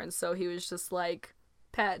adventure, and so he was just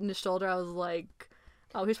patting his shoulder. I was like,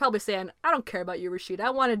 oh, he's probably saying, I don't care about you, Rashid. I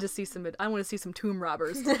want to see some tomb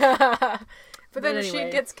robbers. but then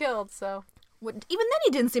Rashid gets killed. So even then,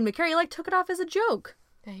 he didn't seem to care. He took it off as a joke.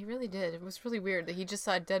 Yeah, he really did. It was really weird that he just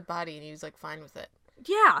saw a dead body and he was fine with it.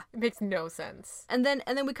 Yeah. It makes no sense. And then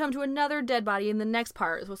we come to another dead body in the next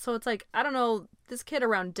part. So it's I don't know, this kid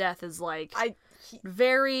around death is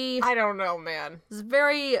very... I don't know, man. It's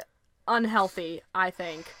very unhealthy, I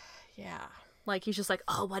think. Yeah. He's just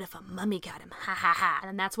oh, what if a mummy got him? Ha ha ha.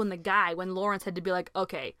 And that's when Lawrence had to be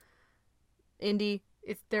okay, Indy...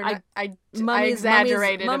 I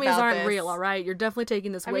exaggerated mummies about aren't this. Real, all right? You're definitely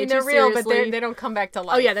taking this way too they're real, seriously. but they don't come back to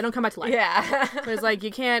life. Oh yeah, they don't come back to life. Yeah. So it's you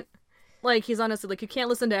can't, he's honestly you can't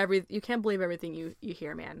listen to you can't believe everything you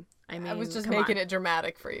hear, man. I mean, I was just making it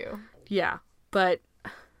dramatic for you. Yeah, but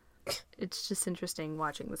it's just interesting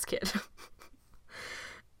watching this kid.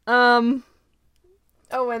 Oh,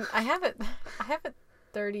 and I have it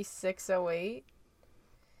 3608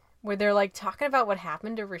 where they're talking about what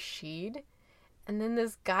happened to Rashid. And then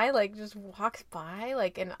this guy, just walks by,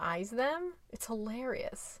 and eyes them. It's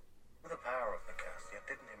hilarious. The power of the curse, yet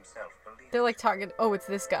didn't himself believe. They're, talking, oh, it's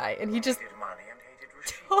this guy. And he just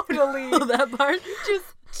totally... Oh, that part? He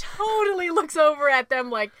just totally looks over at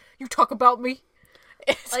them you talk about me?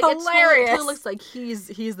 It's hilarious. It totally looks like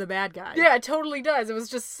he's the bad guy. Yeah, it totally does. It was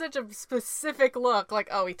just such a specific look.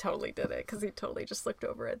 Oh, he totally did it. Because he totally just looked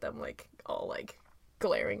over at them, all,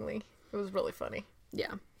 glaringly. It was really funny.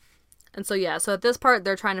 Yeah. And so at this part,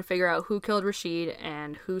 they're trying to figure out who killed Rashid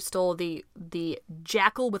and who stole the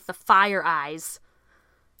jackal with the fire eyes.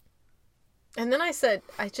 And then I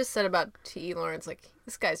just said about T.E. Lawrence,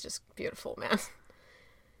 this guy's just beautiful, man.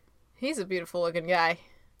 He's a beautiful looking guy.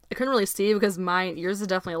 I couldn't really see because yours is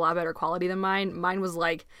definitely a lot better quality than mine. Mine was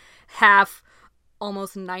like half,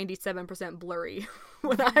 almost 97% blurry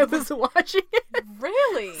when I was watching it.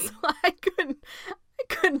 Really? So I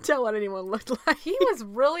couldn't tell what anyone looked like. He was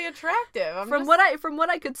really attractive. From what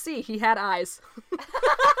I could see, he had eyes.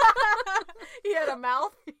 He had a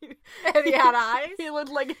mouth and he had eyes. He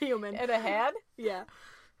looked like a human. And a head. Yeah.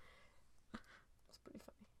 It's pretty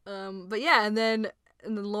funny. But yeah, and then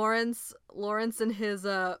Lawrence and his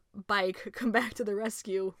bike come back to the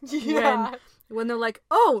rescue. Yeah. When they're like,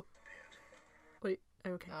 oh, wait,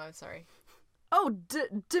 okay. Oh, I'm sorry. Oh,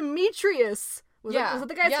 Demetrius. Was that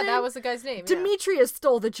the guy's name? Yeah, that was the guy's name. Demetrius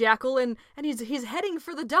stole the jackal, and he's heading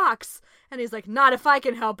for the docks. And he's like, not if I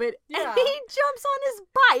can help it. Yeah. And he jumps on his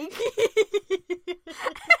bike. And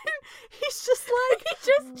he's just like, He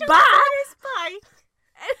just jumps bye. on his bike.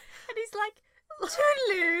 And he's like,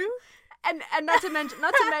 toodaloo. And not to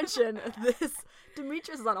mention this,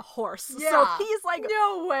 Demetrius is on a horse. Yeah. So he's like,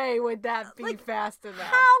 No way would that be like, fast enough.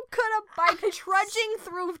 how could a bike trudging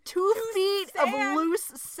through 2 feet sand. of loose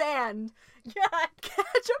sand God.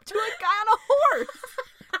 catch up to a guy on a horse?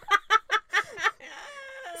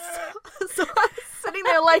 So I was sitting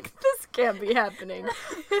there like, this can't be happening.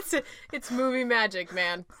 It's movie magic,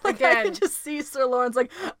 man. Like, I Again. could just see Sir Lawrence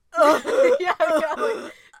like, Yeah,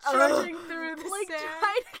 like, trudging through the like sand.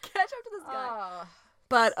 trying to catch up to this guy. Oh,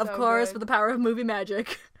 But of so course, good. with the power of movie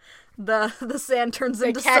magic, the sand turns He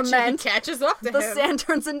into cement. He catches up to The him. sand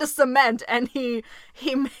turns into cement, and he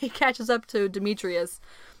catches up to Demetrius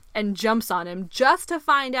and jumps on him just to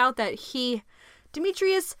find out that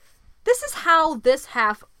Demetrius, this is how this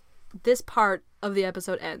part of the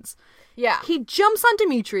episode ends. Yeah. He jumps on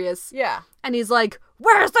Demetrius. Yeah. And he's like,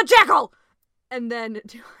 "Where's the jackal?" And then,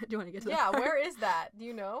 do you want to get to that? Yeah, part? where is that? Do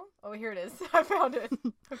you know? Oh, here it is. I found it.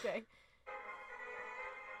 Okay.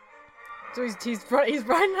 So he's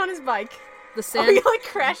riding on his bike. The sand. Oh, he like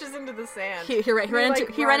crashes into the sand. He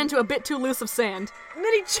ran into a bit too loose of sand. And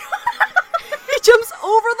then he He jumps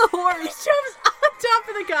over the horse. jumps on top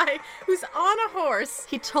of the guy who's on a horse.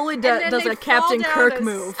 He totally And then does they a Captain fall Kirk down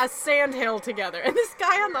move. a sand hill together. And this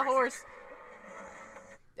guy on the horse.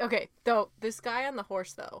 Okay, this guy on the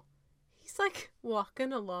horse though, he's like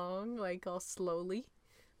walking along like all slowly.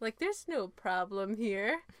 Like there's no problem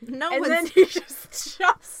here. And then he just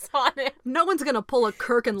jumps on it. No one's gonna pull a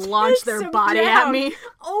Kirk and launch Takes their him body at down me.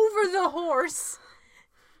 over the horse.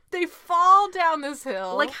 They fall down this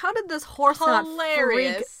hill. Like, how did this horse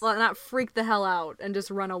Hilarious. not freak the hell out and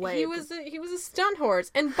just run away? He was a stunt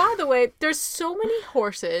horse. And by the way, there's so many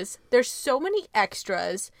horses. There's so many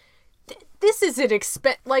extras. This is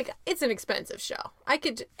it's an expensive show.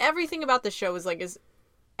 Everything about the show is like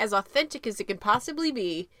as authentic as it can possibly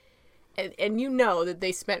be. And you know that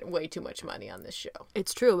they spent way too much money on this show.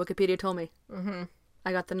 It's true. Wikipedia told me. Mm-hmm.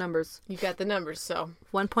 I got the numbers. You got the numbers, so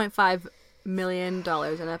 $1.5 million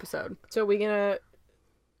an episode. So we gonna.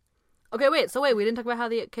 Okay, wait. So we didn't talk about how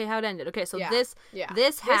it ended. Okay, so this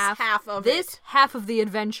half of the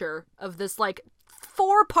adventure of this like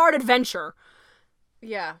 4-part adventure.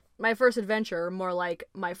 Yeah. My first adventure, more like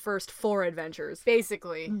my first 4 adventures.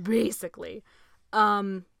 Basically.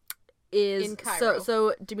 Is in Cairo.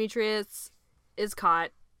 So Demetrius is caught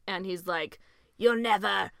and he's like, You'll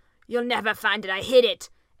never find it. I hid it.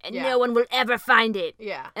 And no one will ever find it.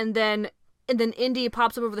 Yeah. And then Indy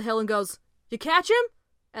pops up over the hill and goes, You catch him?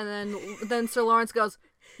 And then Sir Lawrence goes,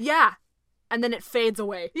 Yeah. And then it fades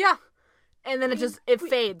away. Yeah. And then it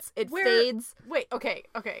fades. It fades. Wait, okay.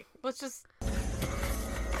 Let's just.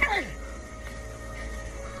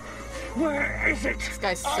 Where is it? This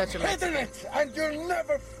guy's such a hidden Mexican. it, and you'll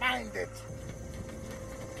never find it.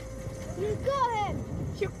 You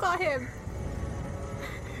got him.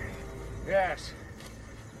 Yes.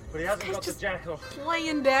 But he hasn't got the jackal.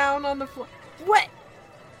 Laying down on the floor. What?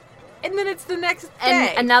 And then it's the next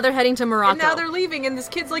day. And now they're heading to Morocco. And now they're leaving, and this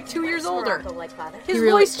kid's like 2 years older. His He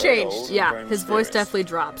really- voice changed. Yeah, his voice definitely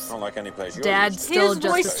drops. Not like any place you're Dad's used to. still His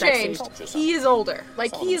just voice as sexy. changed. He is older.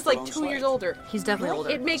 Like he is like 2 years older. He's definitely older.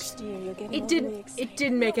 It makes it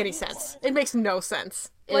didn't make any sense. It makes no sense.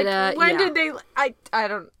 Like It, when yeah. did they? I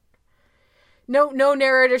don't. No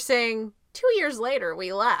narrator saying 2 years later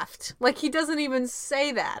we left. Like he doesn't even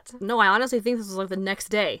say that. No, I honestly think this was like the next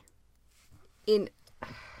day.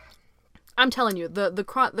 I'm telling you, the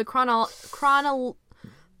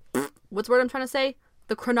what's the word I'm trying to say?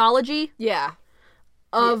 The chronology Yeah.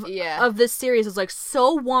 of this series is like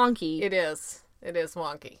so wonky. It is. It is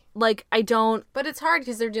wonky. Like I don't. But it's hard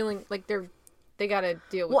because they're dealing they They gotta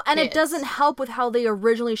deal with Well, and kids. it doesn't help with how they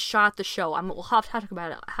originally shot the show. We'll have to talk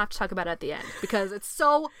about it. At the end because it's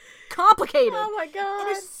so complicated. Oh my god,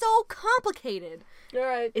 it is so complicated. All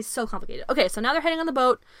right, it's so complicated. Okay, so now they're heading on the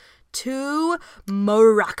boat to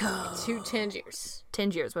Morocco. To Tangiers.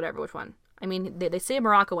 Tangiers, whatever, which one? I mean, they say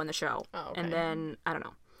Morocco in the show. Oh, okay. And then, I don't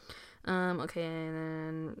know. Okay,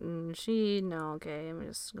 and then okay, I'm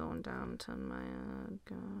just going down to my,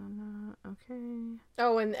 okay.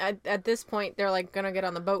 Oh, and at this point, they're, like, gonna get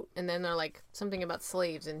on the boat, and then they're, like, something about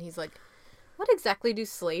slaves, and he's like, what exactly do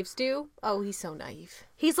slaves do? Oh, he's so naive.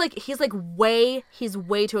 He's way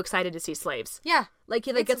too excited to see slaves. Yeah. Like,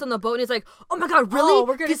 he gets on the boat, and he's like, oh my god, really? Oh,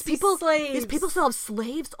 we're gonna see slaves. These people still have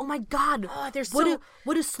slaves? Oh my god. Oh, they're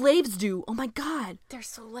what do slaves do? Oh my god. They're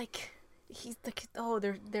so, like... He's like, oh,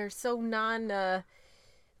 they're so non.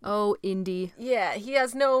 Oh, Indy. Yeah, he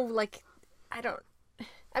has no like. I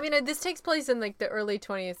mean, this takes place in like the early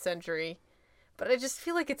 20th century, but I just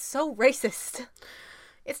feel like it's so racist.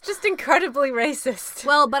 It's just incredibly racist.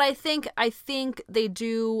 Well, but I think they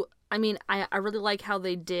do. I mean, I really like how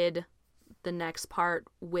they did the next part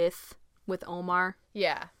with Omar.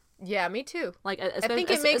 Yeah, me too. Like, I think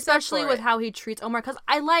it makes especially with how he treats Omar, because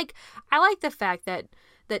I like the fact that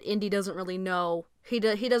Indy doesn't really know. He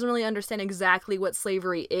doesn't really understand exactly what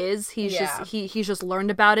slavery is. He's just learned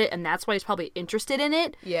about it, and that's why he's probably interested in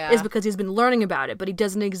it. Yeah, is because he's been learning about it, but he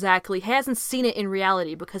hasn't seen it in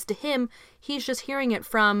reality, because to him, he's just hearing it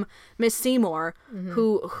from Miss Seymour,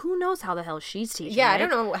 who knows how the hell she's teaching. Yeah, it. I don't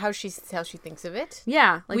know how she thinks of it.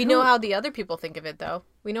 Yeah, we know how the other people think of it, though.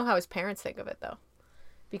 We know how his parents think of it, though,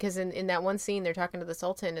 because in that one scene, they're talking to the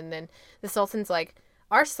Sultan, and then the Sultan's like,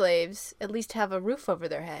 our slaves at least have a roof over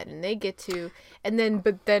their head, and they get to,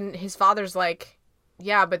 but then his father's like,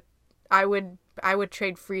 yeah, but I would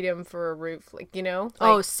trade freedom for a roof, like, you know?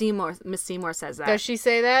 Like, Miss Seymour says that. Does she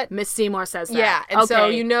say that? Miss Seymour says that. Yeah, and so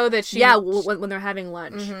you know that she... Yeah, when they're having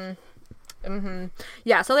lunch.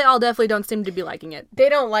 Yeah, so they all definitely don't seem to be liking it. They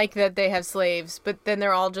don't like that they have slaves, but then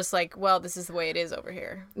they're all just like, well, this is the way it is over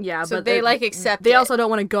here. Yeah, so but they accept They it. also don't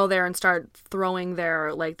want to go there and start throwing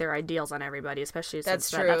their ideals on everybody, especially since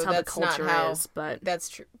that's how the culture is. But that's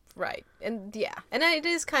true, right? And yeah, and it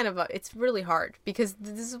is kind of it's really hard because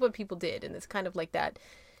this is what people did, and it's kind of like that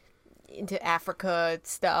into Africa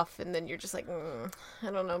stuff, and then you're just like, I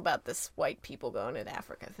don't know about this white people going to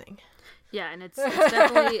Africa thing. Yeah, and it's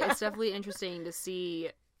definitely interesting to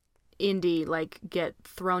see Indy get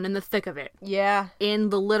thrown in the thick of it. Yeah,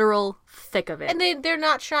 in the literal thick of it. And they're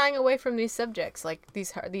not shying away from these subjects, like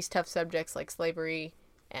these tough subjects like slavery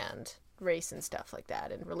and race and stuff like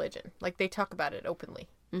that, and religion. Like, they talk about it openly.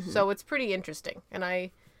 So it's pretty interesting, and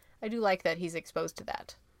I do like that he's exposed to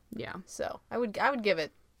that. Yeah. So I would give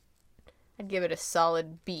it a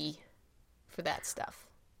solid B for that stuff.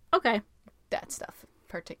 Okay. That stuff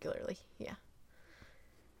particularly, yeah.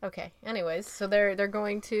 Okay. Anyways, so they're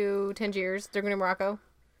going to Tangiers. They're going to Morocco,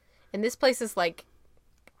 and this place is like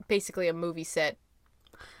basically a movie set.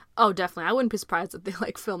 Oh, definitely. I wouldn't be surprised if they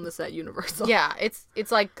filmed this at Universal. Yeah,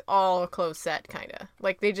 it's like all a closed set kind of.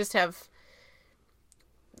 Like, they just have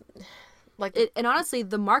and honestly,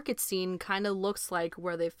 the market scene kind of looks like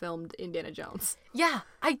where they filmed Indiana Jones. Yeah,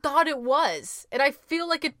 I thought it was. And I feel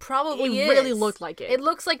like it probably is. It really looked like it. It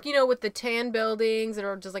looks like, with the tan buildings that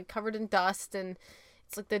are just covered in dust, and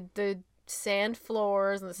it's like the sand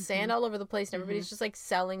floors and the sand all over the place, and everybody's just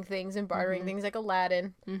selling things and bartering things like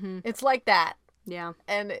Aladdin. It's like that. Yeah.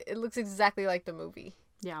 And it looks exactly like the movie.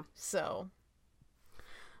 Yeah.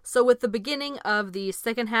 So with the beginning of the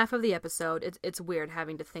second half of the episode, it's weird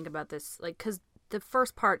having to think about this, because the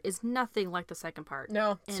first part is nothing like the second part.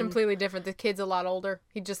 No, it's completely different. The kid's a lot older.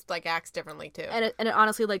 He just acts differently too. And it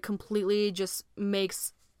honestly completely just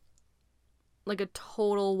makes a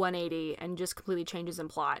total 180 and just completely changes in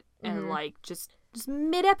plot and just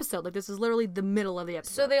mid episode. This is literally the middle of the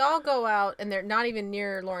episode. So they all go out, and they're not even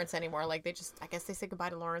near Lawrence anymore. I guess they say goodbye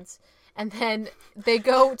to Lawrence, and then they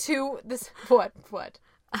go to this what.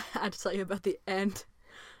 I had to tell you about the end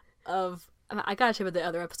of... I gotta tell you about the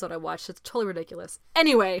other episode I watched. It's totally ridiculous.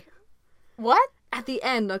 Anyway. What? At the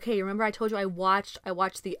end, okay, remember I told you I watched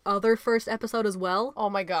the other first episode as well? Oh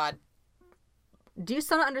my god. Do you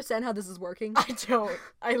still not understand how this is working? I don't.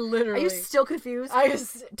 I literally... Are you still confused? Do I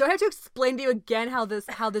have to explain to you again how this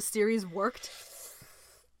series worked?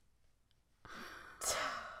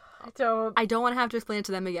 I don't want to have to explain it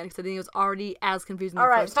to them again, because I think it was already as confusing the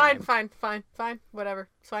first time. Fine. Whatever.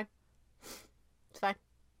 It's fine.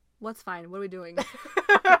 What's fine? What are we doing?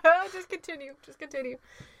 Just continue.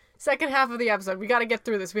 Second half of the episode. We got to get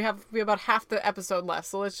through this. We have about half the episode left,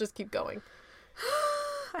 so let's just keep going.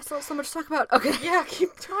 I still have so much to talk about. Okay. Yeah,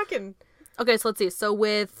 keep talking. Okay, so let's see. So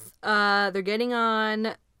with they're getting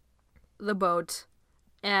on the boat,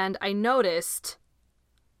 and I noticed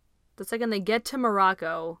the second they get to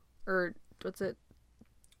Morocco, or what's it,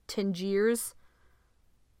 Tangiers,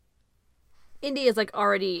 Indy is like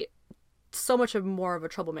already so much more of a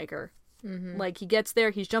troublemaker. Mm-hmm. Like, he gets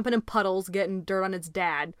there, he's jumping in puddles, getting dirt on his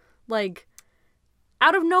dad. Like,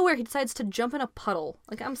 out of nowhere, he decides to jump in a puddle.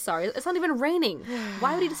 Like, I'm sorry, it's not even raining.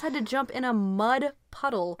 Why would he decide to jump in a mud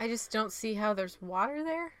puddle? I just don't see how there's water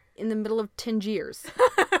there. In the middle of Tangiers.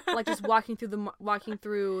 Like, just walking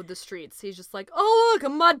through the streets. He's just like, oh, look, a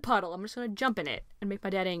mud puddle. I'm just gonna jump in it and make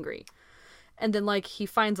my dad angry. And then, like, he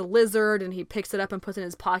finds a lizard, and he picks it up and puts it in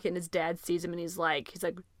his pocket, and his dad sees him, and he's like,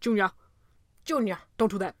 Junior, don't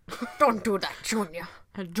do that. Don't do that, Junior.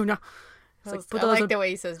 Junior. I like the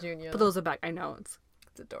way he says Junior. Put those back. I know. It's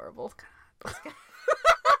adorable.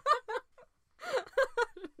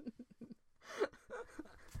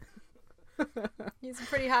 He's a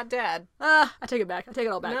pretty hot dad. I take it back. I take it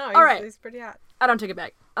all back. No, all right. He's pretty hot. I don't take it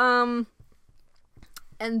back. And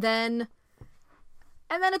then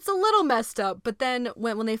it's a little messed up. But then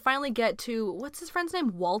when they finally get to, what's his friend's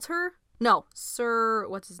name? Walter? No, Sir.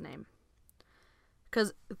 What's his name?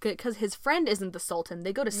 Because his friend isn't the Sultan.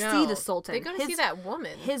 They go to see the Sultan. They go to see that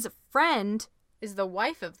woman. His friend is the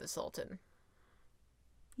wife of the Sultan.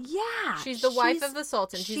 Yeah. She's the wife of the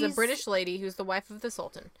Sultan. She's a British lady who's the wife of the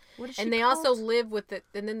Sultan. What is she And they called? also live with it,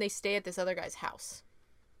 and then they stay at this other guy's house.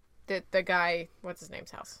 The guy, what's his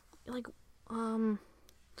name's house? Like,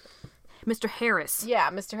 Mr. Harris. Yeah,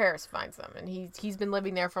 Mr. Harris finds them, and he's been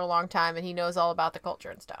living there for a long time, and he knows all about the culture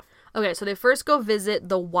and stuff. Okay, so they first go visit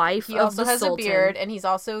the wife of the Sultan. He also has a beard, and he's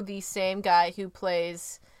also the same guy who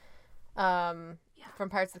plays from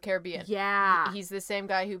Pirates of the Caribbean. Yeah. He's the same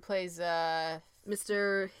guy who plays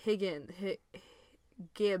Mr.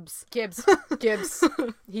 Gibbs. Gibbs.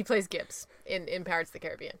 He plays Gibbs in Pirates of the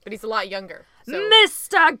Caribbean, but he's a lot younger. So,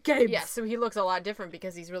 Mr. Gibbs! Yeah, so he looks a lot different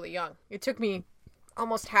because he's really young. It took me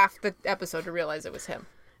almost half the episode to realize it was him.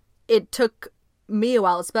 It took me a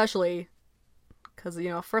while, especially because,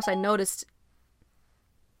 first I noticed.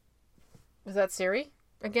 Was that Siri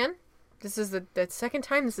again? This is the second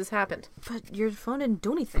time this has happened. But your phone didn't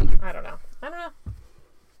do anything. I don't know.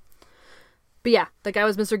 But yeah, the guy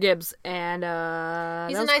was Mr. Gibbs, and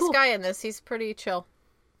he's a nice guy in this. He's pretty chill.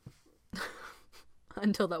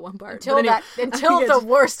 Until that one part. Until the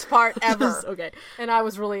worst part ever. Okay. And I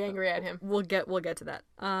was really angry at him. We'll get to that.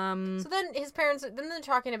 So then his parents, then they're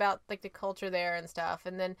talking about like the culture there and stuff,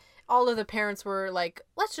 and then all of the parents were like,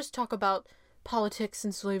 let's just talk about politics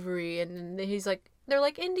and slavery, and they're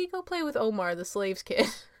like, Indy, go play with Omar, the slave's kid.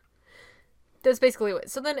 That's basically what.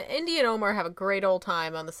 So then Indy and Omar have a great old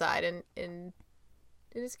time on the side, and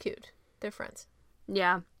it is cute. They're friends.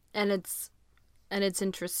 Yeah, and it's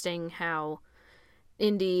interesting how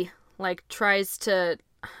Indy tries to.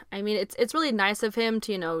 I mean, it's really nice of him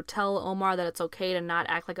to tell Omar that it's okay to not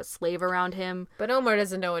act like a slave around him. But Omar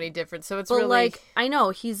doesn't know any different, so it's but really. I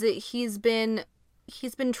know he's been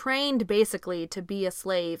trained basically to be a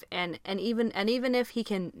slave, and even if he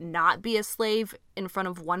can not be a slave in front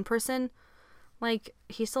of one person.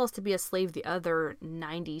 He still has to be a slave the other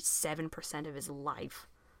 97% of his life.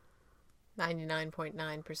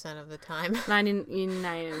 99.9% of the time.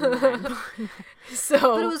 99. So,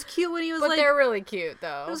 but it was cute when he was but they're really cute,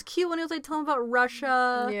 though. It was cute when he was telling about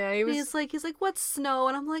Russia. Yeah, he's like, what's snow?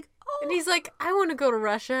 And I'm like, oh. And he's like, I want to go to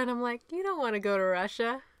Russia. And I'm like, you don't want to go to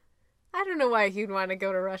Russia. I don't know why he'd want to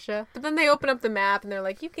go to Russia. But then they open up the map and they're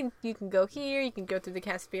like, you can go here. You can go through the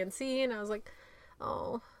Caspian Sea. And I was like,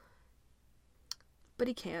 oh. But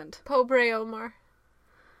he can't. Pobre Omar.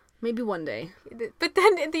 Maybe one day. But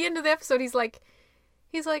then at the end of the episode, he's like,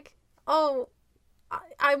 oh,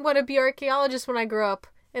 I want to be an archaeologist when I grow up,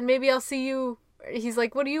 and maybe I'll see you. He's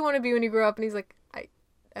like, what do you want to be when you grow up? And he's like,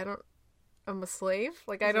 I'm a slave.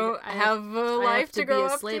 I don't have a life to grow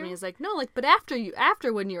up to. Slave. And he's like, no, but after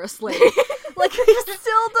when you're a slave, he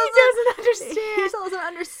still doesn't understand. He still doesn't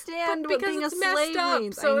understand what being a slave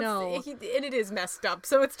means. So I know, and it is messed up.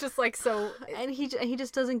 So it's just so. And he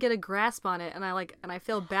just doesn't get a grasp on it, and I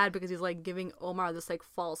feel bad because he's giving Omar this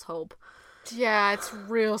false hope. Yeah, it's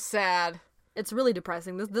real sad. It's really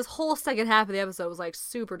depressing. This whole second half of the episode was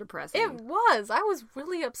super depressing. It was. I was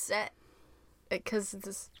really upset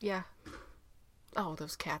because yeah. Oh,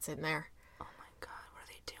 those cats in there. Oh my god, what are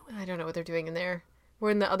they doing? I don't know what they're doing in there. We're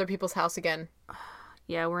in the other people's house again.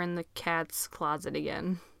 Yeah, we're in the cat's closet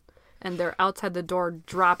again. And they're outside the door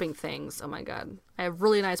dropping things. Oh my god. I have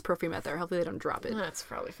really nice perfume out there. Hopefully they don't drop it. That's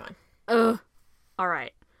probably fine.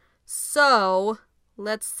 Alright. So,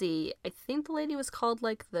 let's see. I think the lady was called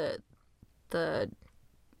the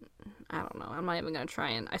I don't know. I'm not even going to try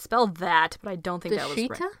and... I spelled that, but I don't think that was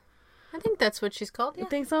right. I think that's what she's called. Yeah. You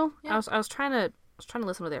think so? Yeah. I was trying to listen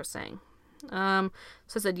to what they were saying. So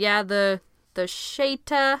I said, yeah, the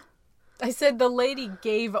Shaita. I said the lady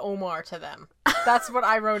gave Omar to them. That's what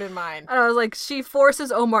I wrote in mine. And I was like, she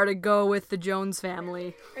forces Omar to go with the Jones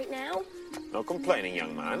family. Right now? No complaining,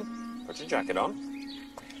 young man. Put your jacket on.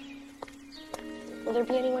 Will there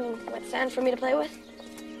be anyone in wet sand for me to play with?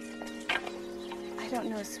 I don't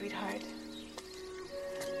know, sweetheart.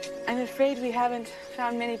 I'm afraid we haven't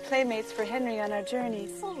found many playmates for Henry on our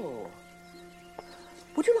journeys. Oh.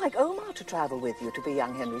 Would you like Omar to travel with you to be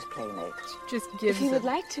young Henry's playmate? Just gives If he would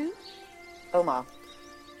like to. Omar,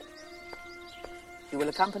 you will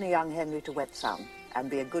accompany young Henry to Wet Sound and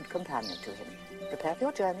be a good companion to him. Prepare for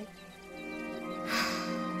your journey.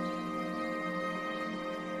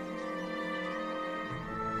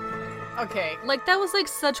 Okay. Like, that was, like,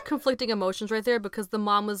 such conflicting emotions right there because the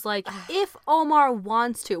mom was like, if Omar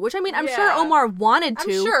wants to, which, I mean, I'm sure Omar wanted to.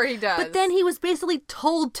 I'm sure he does. But then he was basically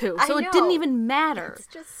told to, so it didn't even matter. It's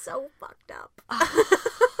just so fucked up.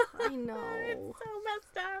 I know. It's so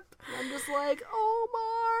messed up. I'm just like,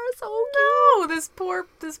 Omar, so no, this poor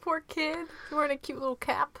kid wearing a cute little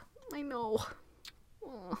cap. I know.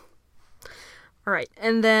 Oh. All right,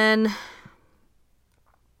 and then...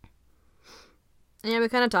 Yeah, we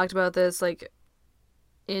kind of talked about this, like,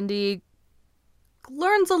 Indy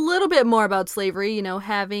learns a little bit more about slavery, you know,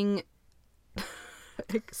 having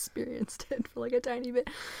experienced it for, like, a tiny bit.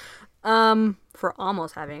 For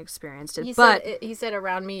almost having experienced it, he said,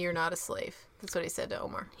 around me, you're not a slave. That's what he said to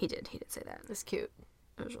Omar. He did say that. It's cute.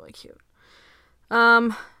 It was really cute.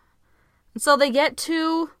 And so they get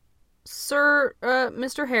to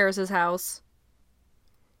Mr. Harris's house.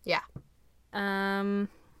 Yeah.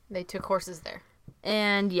 They took horses there.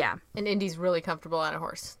 And yeah. And Indy's really comfortable on a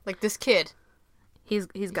horse. Like, this kid. He's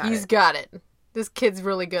got it. This kid's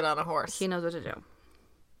really good on a horse. He knows what to do.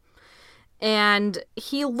 And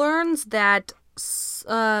he learns that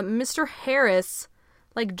Mr. Harris,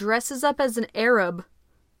 like, dresses up as an Arab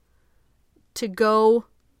to go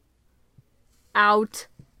out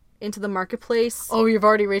into the marketplace. Oh, you've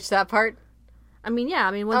already reached that part? I mean, yeah.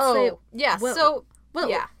 I mean, once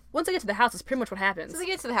they get to the house, it's pretty much what happens. So they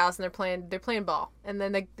get to the house and they're playing ball, and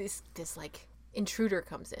then this like intruder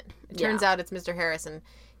comes in. It turns out it's Mr. Harris, and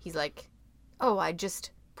he's like, "Oh, I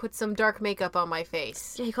just put some dark makeup on my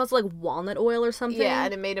face." Yeah, he calls it like walnut oil or something. Yeah,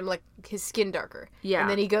 and it made him like his skin darker. Yeah, and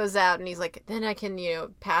then he goes out and he's like, "Then I can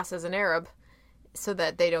pass as an Arab, so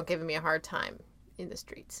that they don't give me a hard time in the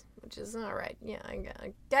streets." Which is all right. Yeah,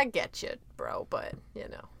 I get you, bro, but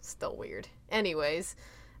still weird. Anyways.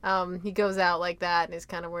 He goes out like that and is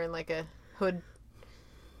kind of wearing like a hood,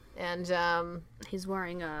 and he's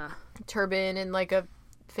wearing a turban and like a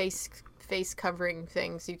face covering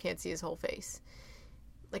thing so you can't see his whole face,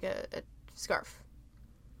 like a scarf,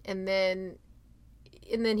 and then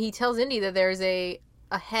he tells Indy that there's a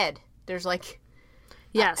head. There's like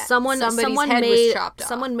someone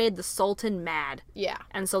made the Sultan mad. Yeah,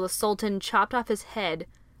 and so the Sultan chopped off his head,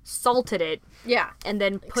 salted it, and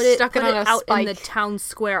then put it out in the town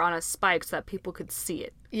square on a spike so that people could see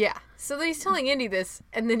it. Yeah. So then he's telling Indy this,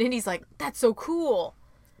 and then Indy's like, "That's so cool.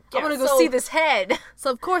 I want to go see this head." So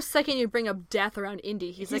of course, the second you bring up death around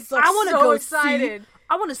Indy, he's like, "I want to go excited.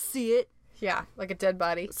 I want to see it." Yeah, like a dead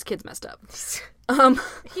body. This kid's messed up.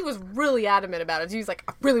 He was really adamant about it. He was like,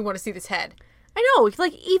 "I really want to see this head." I know.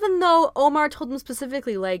 Like, even though Omar told him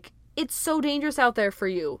specifically, like, it's so dangerous out there for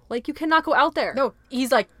you. Like, you cannot go out there. No, he's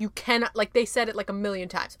like, you cannot. Like, they said it like a million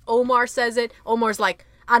times. Omar says it. Omar's like,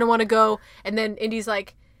 I don't want to go. And then Indy's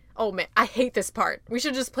like, oh, man, I hate this part. We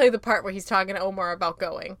should just play the part where he's talking to Omar about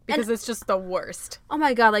going. Because it's just the worst. Oh,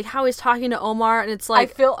 my God. Like, how he's talking to Omar, and it's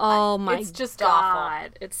like, it's just God.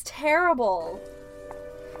 Awful. It's terrible.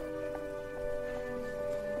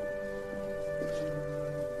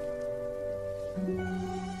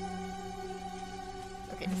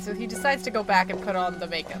 Okay, so he decides to go back and put on the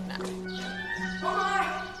makeup now.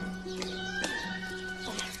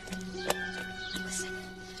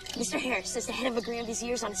 Listen, Mr. Harris says the head of a Grand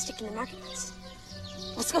Vizier's on a stick in the marketplace.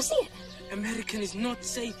 Let's go see it. American is not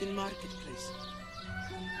safe in marketplace.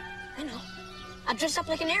 I know. I dressed up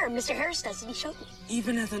like an Arab. Mr. Harris does it. He showed me.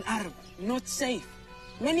 Even as an Arab, not safe.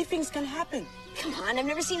 Many things can happen. Come on, I've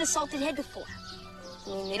never seen a salted head before. I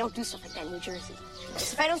mean, they don't do stuff like that in New Jersey.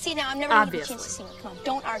 If I don't see it now, I'm never going to get a chance to see it. Come on,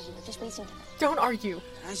 don't argue. We're just wasting time. Don't argue,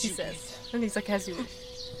 As he you says. And he's like, as you wish.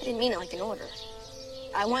 I didn't mean it like an order.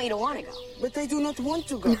 I want you to want to go. But I do not want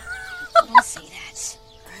to go. Don't say that.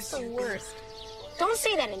 That's the worst. Don't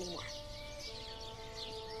say that anymore.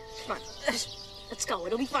 Come on, let's go.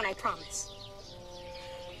 It'll be fun, I promise.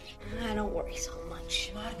 Don't worry so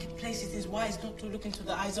much. Marketplace, it is wise not to look into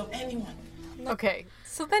the eyes of anyone. Okay,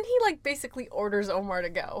 so then he, like, basically orders Omar to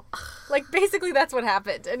go. Like, basically that's what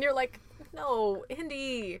happened. And you're like, no,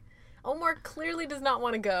 Indy. Omar clearly does not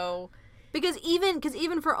want to go. Because even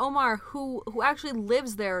for Omar, who actually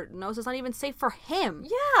lives there, knows it's not even safe for him.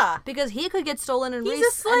 Yeah. Because he could get stolen and He's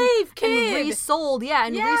a slave kid. And resold,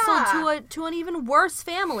 resold to an even worse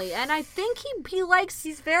family. And I think he likes.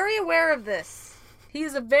 He's very aware of this. He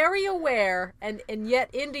is very aware, and yet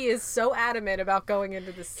Indy is so adamant about going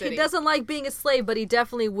into the city. He doesn't like being a slave, but he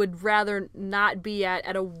definitely would rather not be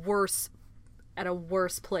at a worse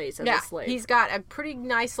place as a slave. He's got a pretty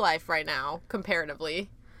nice life right now, comparatively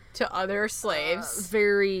to other slaves.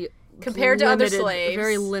 Very other slaves.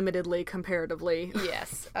 Very limitedly, comparatively.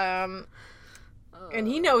 Yes. And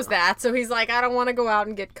he knows that, so he's like, I don't want to go out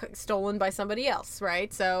and get stolen by somebody else,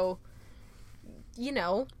 right? So,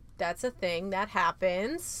 that's a thing that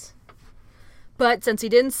happens. But since he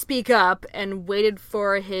didn't speak up and waited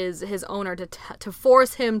for his owner to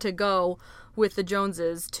force him to go with the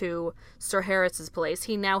Joneses to Sir Harris's place,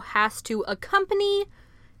 he now has to accompany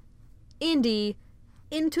Indy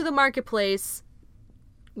into the marketplace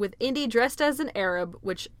with Indy dressed as an Arab,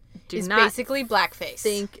 which is basically blackface.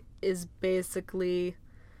 Think is basically,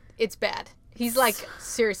 it's bad. He's like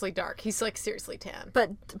seriously dark. He's like seriously tan.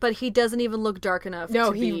 But he doesn't even look dark enough.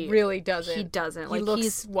 No, he really doesn't. He doesn't. He looks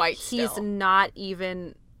he's white. Still. He's not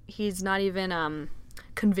even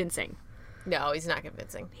convincing. No, he's not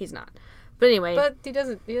convincing. He's not. But anyway. But he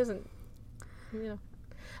doesn't.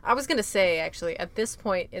 I was gonna say, actually, at this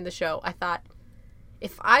point in the show, I thought,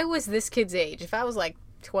 if I was this kid's age, if I was like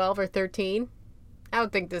 12 or 13, I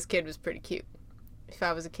would think this kid was pretty cute. If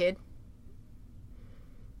I was a kid.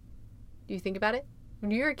 Do you think about it?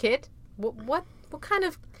 When you were a kid, what kind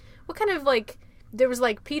of like, there was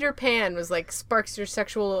like Peter Pan was like sparks your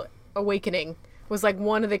sexual awakening was like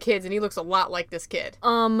one of the kids, and he looks a lot like this kid.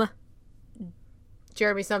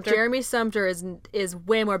 Jeremy Sumpter. Jeremy Sumpter is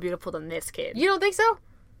way more beautiful than this kid. You don't think so?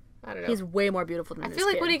 I don't know. He's way more beautiful than this kid. I feel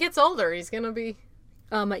like when he gets older, he's gonna be.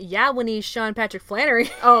 Yeah, when he's Sean Patrick Flannery.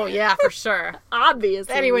 Oh yeah, for sure.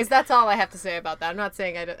 Obviously. Anyways, that's all I have to say about that. I'm not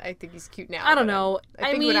saying I think he's cute now. I don't know.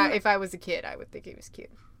 I think if I was a kid, I would think he was cute.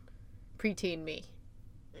 Preteen me.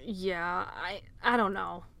 Yeah, I don't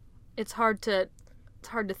know. It's hard to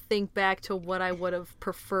think back to what I would have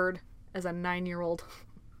preferred as a 9-year-old.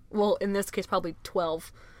 Well, in this case, probably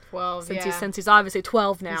 12. 12, since he's obviously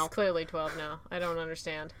 12 now. He's clearly 12 now. I don't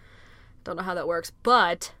understand. Don't know how that works,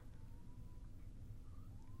 but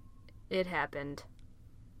it happened.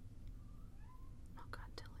 Oh God,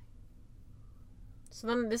 Tilly. So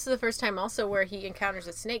then, this is the first time also where he encounters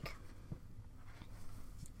a snake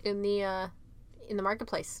in the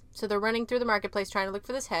marketplace. So they're running through the marketplace trying to look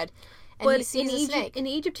for this head, and he sees a snake. In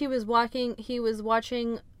Egypt, he was watching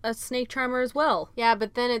a snake charmer as well. Yeah,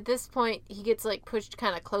 but then at this point, he gets like pushed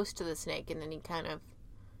kind of close to the snake, and then he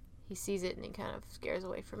sees it and he kind of scares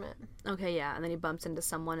away from it. Okay, yeah, and then he bumps into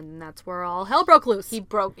someone, and that's where all hell broke loose. He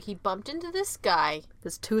bumped into this guy.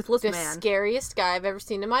 This toothless man. The scariest guy I've ever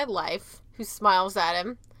seen in my life, who smiles at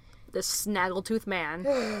him. This snaggletooth man.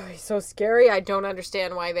 He's so scary. I don't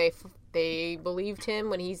understand why they believed him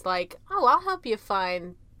when he's like, oh, I'll help you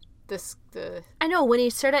find this. I know, when he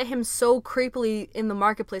stared at him so creepily in the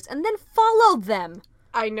marketplace and then followed them.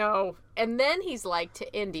 I know. And then he's like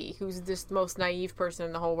to Indy, who's just the most naive person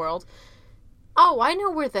in the whole world, oh, I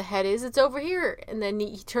know where the head is. It's over here. And then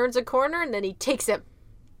he turns a corner and then he takes him.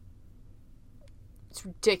 It's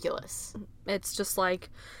ridiculous. It's just like,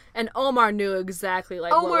 and Omar knew exactly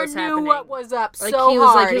what was happening. Omar knew what was up like, so he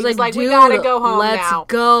was hard. He was like, we gotta go home let's now.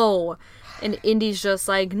 Go. And Indy's just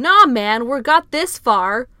like, nah, man, we got this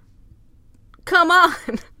far. Come on.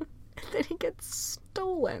 And then he gets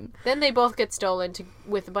stolen. Then they both get stolen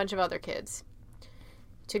with a bunch of other kids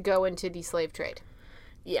to go into the slave trade.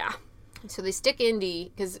 Yeah. So they stick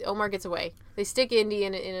Indy, because Omar gets away. They stick Indy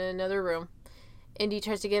in another room. Indy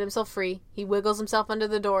tries to get himself free. He wiggles himself under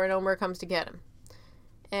the door, and Omar comes to get him.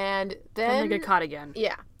 And then they get caught again.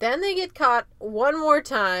 Yeah. Then they get caught one more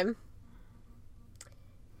time.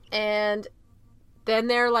 And then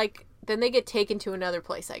then they get taken to another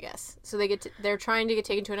place, I guess. So they're trying to get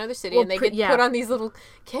taken to another city, and they get put on these little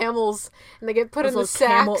camels, and they get put in the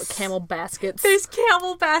sacks. Camel baskets. There's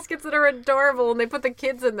camel baskets that are adorable, and they put the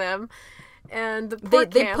kids in them. And the poor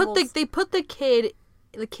camels. They put the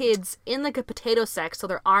kids in like a potato sack so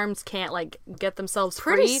their arms can't like get themselves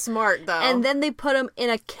free. Pretty smart though. And then they put them in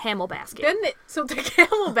a camel basket. So the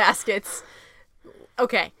camel baskets.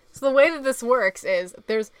 Okay, so the way that this works is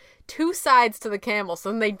there's two sides to the camel.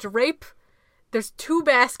 So then they drape there's 2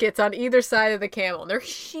 baskets on either side of the camel. They're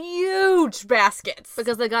huge baskets.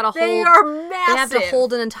 Because they gotta hold... They are massive. They have to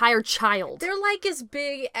hold an entire child. They're like as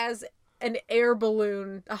big as an air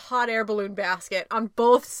balloon, a hot air balloon basket on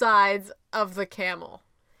both sides of the camel.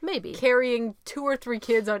 Maybe. Carrying 2 or 3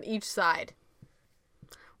 kids on each side.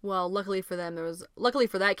 Well, luckily for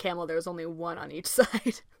that camel, there was only 1 on each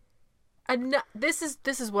side. And this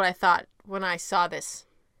is what I thought when I saw this.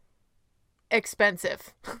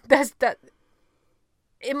 Expensive.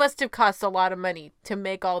 It must have cost a lot of money to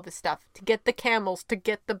make all this stuff, to get the camels, to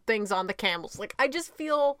get the things on the camels. Like, I just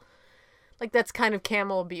feel like that's kind of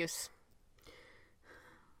camel abuse.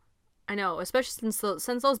 I know, especially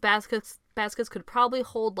since those baskets could probably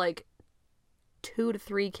hold like 2 to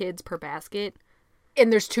 3 kids per basket.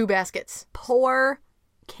 And there's 2 baskets. Poor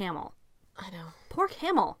camel. I know. Poor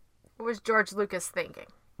camel. What was George Lucas thinking?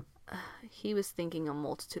 He was thinking a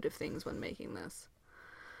multitude of things when making this.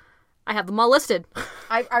 I have them all listed.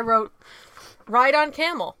 I wrote, ride on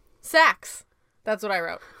camel, sacks. That's what I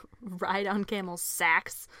wrote. Ride on camel,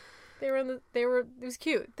 sacks. It was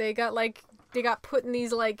cute. They got put in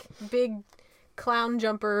these like big clown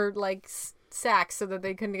jumper like sacks so that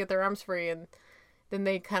they couldn't get their arms free, and then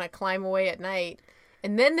they kind of climb away at night,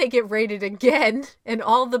 and then they get raided again, and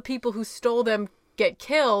all the people who stole them get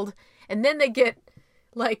killed, and then they get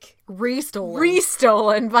like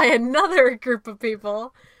restolen by another group of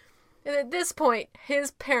people. And at this point, his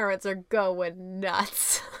parents are going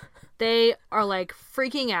nuts. They are like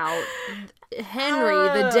freaking out. Henry,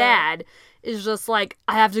 the dad, is just like,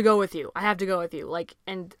 I have to go with you. I have to go with you. Like,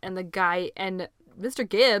 and the guy, and Mr.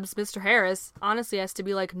 Gibbs, Mr. Harris, honestly has to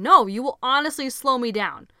be like, no, you will honestly slow me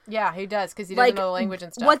down. Yeah, he does, because he doesn't know the language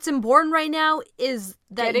and stuff. What's important right now is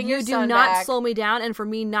that you do not back. Slow me down, and for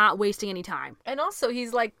me not wasting any time. And also,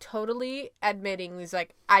 he's like totally admitting, he's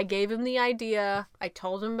like, I gave him the idea, I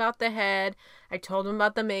told him about the head, I told him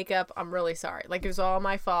about the makeup, I'm really sorry. Like, it was all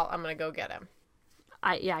my fault, I'm gonna go get him.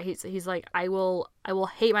 He's like, I will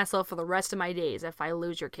hate myself for the rest of my days if I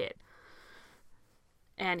lose your kid.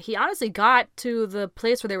 And he honestly got to the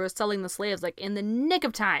place where they were selling the slaves, like, in the nick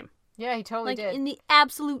of time. Yeah, he totally did. In the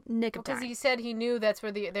absolute nick of time. Because he said he knew that's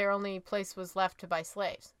where their only place was left to buy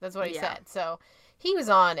slaves. That's what he said. So, he was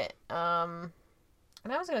on it. And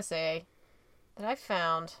I was going to say that I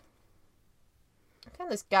found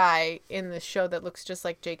this guy in the show that looks just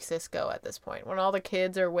like Jake Sisko at this point. When all the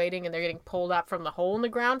kids are waiting and they're getting pulled out from the hole in the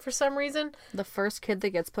ground for some reason. The first kid that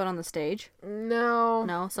gets put on the stage? No.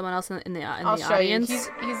 No? Someone else in the I'll show audience? You.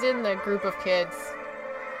 He's in the group of kids.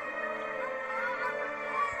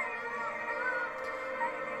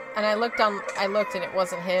 And I looked and it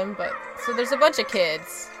wasn't him, but... So there's a bunch of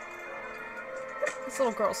kids. This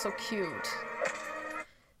little girl's so cute.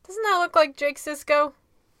 Doesn't that look like Jake Sisko?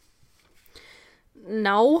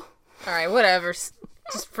 No. Alright, whatever.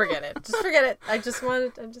 Just forget it. Just forget it.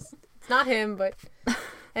 It's not him, but...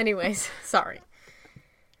 Anyways, sorry.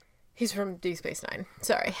 He's from Deep Space Nine.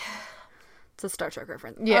 Sorry. It's a Star Trek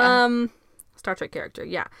reference. Yeah. Star Trek character,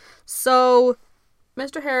 yeah. So,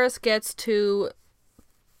 Mr. Harris gets to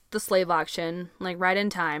the slave auction, like, right in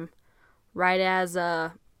time. Right as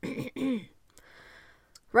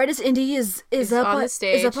Indy is up on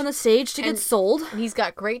the stage to get sold. He's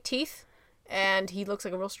got great teeth, and he looks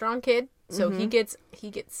like a real strong kid. So he gets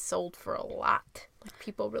sold for a lot. Like,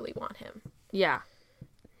 people really want him. Yeah.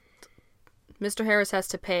 Mr. Harris has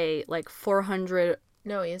to pay like 400.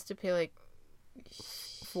 No, he has to pay like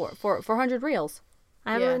 400 reals.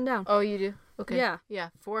 I have it written down. Oh, you do? Okay. Yeah. Yeah,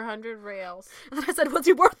 400 reals. And then I said, "Was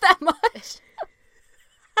he worth that much?"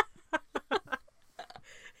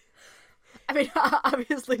 I mean,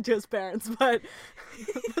 obviously to his parents, but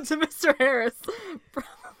to Mr. Harris,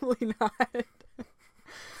 probably not.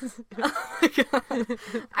 Oh my God.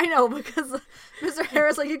 I know, because Mr.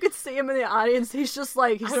 Harris, like, you could see him in the audience. He's just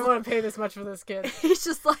like, I don't want to pay this much for this kid. He's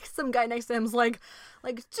just like, some guy next to him's like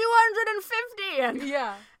 250, and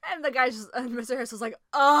yeah, and the guy's just, and Mr. Harris was like,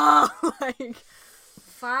 oh, like,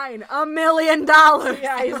 fine, $1 million.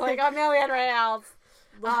 Yeah, he's like, $1 million reals.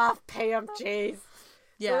 Ah, pay him, jeez.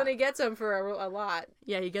 Yeah. So then he gets him for a lot.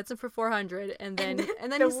 Yeah, he gets him for 400, and then the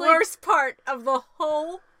he's like, worst part of the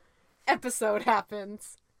whole episode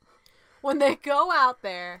happens when they go out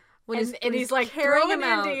there. And he's like carrying throwing him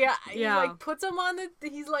out. Indy. He like puts him on the.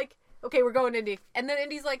 He's like, okay, we're going Indy, and then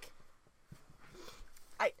Indy's like,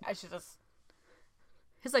 I should just.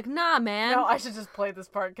 He's like, nah, man. No, I should just play this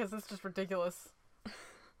part because it's just ridiculous.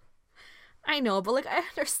 I know, but like, I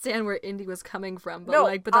understand where Indy was coming from, but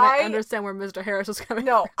then I understand where Mr. Harris was coming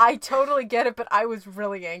from. No, I totally get it, but I was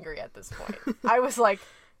really angry at this point. I was like,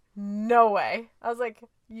 no way. I was like,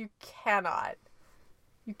 you cannot.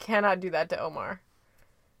 You cannot do that to Omar.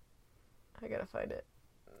 I gotta find it.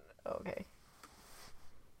 Okay.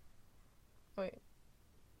 Wait.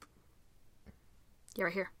 You're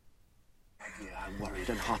right here. Yeah, I'm worried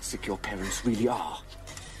and heartsick your parents really are.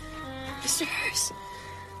 Mr. Harris,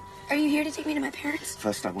 are you here to take me to my parents?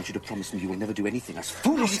 First, I want you to promise me you will never do anything as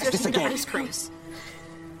foolish as this again. Ice cream.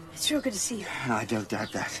 It's real good to see you. I don't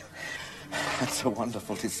doubt that. That's so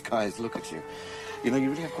wonderful disguise. Look at you. You know, you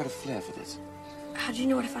really have quite a flair for this. How'd you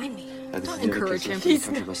know where to find me? This Don't is the only encourage place him. left in the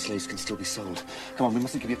country where slaves can still be sold. Come on, we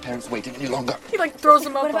mustn't keep your parents waiting any longer. He like throws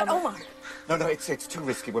him up. What about on him. Omar? No, it's too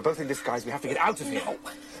risky. We're both in disguise. We have to get out of here. No.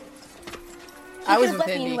 I was He could have with left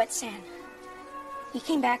me in Indy. the wet sand. He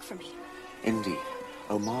came back for me. Indy,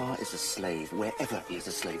 Omar is a slave. Wherever he is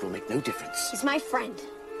a slave will make no difference. He's my friend.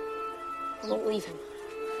 I won't leave him.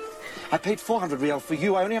 I paid 400 real for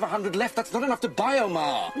you. I only have 100 left. That's not enough to buy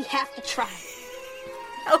Omar. We have to try.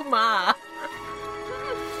 Omar.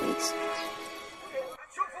 Please.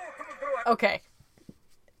 Okay.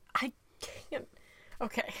 I can't.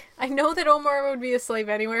 Okay. I know that Omar would be a slave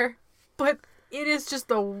anywhere, but it is just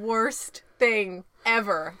the worst thing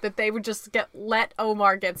ever that they would just let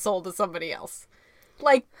Omar get sold to somebody else.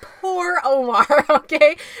 Like, poor Omar,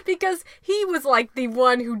 okay? Because he was like the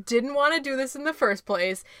one who didn't want to do this in the first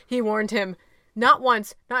place. He warned him not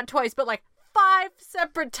once, not twice, but like 5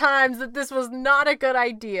 separate times that this was not a good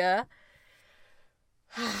idea.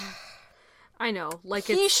 I know. Like,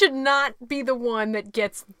 He should not be the one that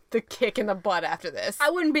gets the kick in the butt after this. I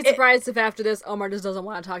wouldn't be surprised if after this, Omar just doesn't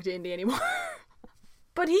want to talk to Indy anymore.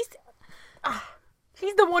 But he's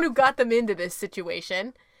the one who got them into this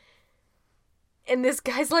situation. And this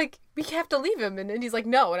guy's like, we have to leave him. And then he's like,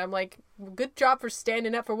 no. And I'm like, good job for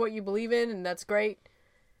standing up for what you believe in. And that's great.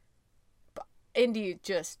 But Indy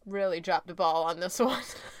just really dropped the ball on this one.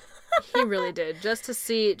 He really did. Just to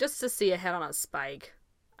see a head on a spike.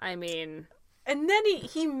 I mean... And then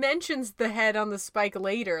he mentions the head on the spike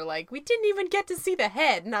later. Like, we didn't even get to see the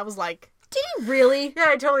head. And I was like... Did he really?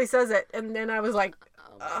 Yeah, he totally says it. And then I was like...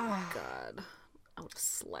 Oh my god. I would have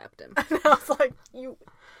slapped him. And I was like, you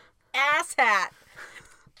asshat.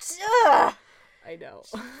 Ugh. I know.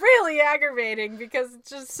 Really aggravating because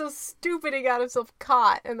it's just so stupid he got himself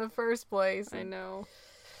caught in the first place. I know.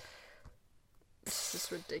 It's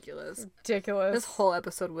just ridiculous. Ridiculous. This whole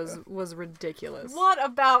episode was ridiculous. What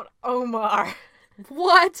about Omar?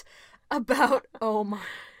 What about Omar?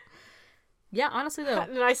 Yeah, honestly though.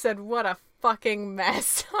 And I said, what a fucking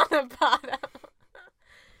mess on the bottom.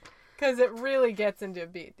 Because it really gets into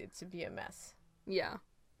to be a mess. Yeah.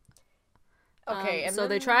 Okay, and so then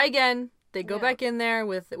they try again. They go back in there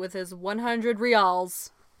with his 100 reals.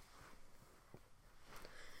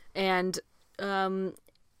 And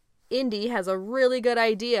Indy has a really good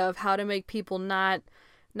idea of how to make people not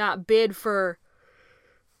bid for...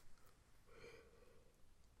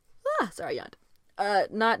 sorry, yawned.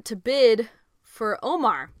 Not to bid for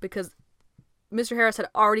Omar, because Mr. Harris had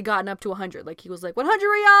already gotten up to 100. Like, he was like, 100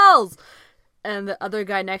 reals! And the other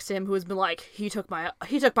guy next to him who has been like, he took my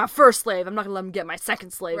first slave. I'm not gonna let him get my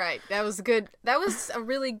second slave. Right. That was good. That was a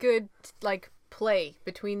really good, like, play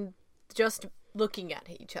between just looking at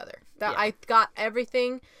each other. That I got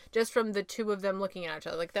everything just from the two of them looking at each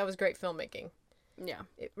other. Like, that was great filmmaking. Yeah.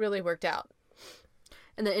 It really worked out.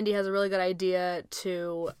 And then Indy has a really good idea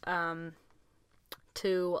to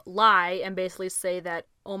lie and basically say that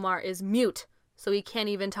Omar is mute, so he can't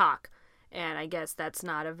even talk. And I guess that's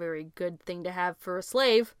not a very good thing to have for a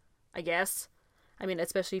slave, I guess. I mean,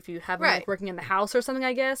 especially if you have him like, working in the house or something,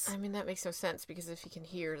 I guess. I mean, that makes no sense, because if he can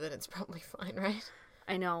hear, then it's probably fine, right?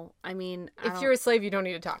 I know. I mean... If you're a slave, you don't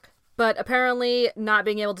need to talk. But apparently, not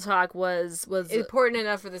being able to talk was important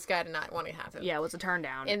enough for this guy to not want to have him. Yeah, it was a turn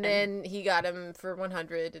down. And then he got him for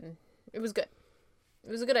 100, and it was good.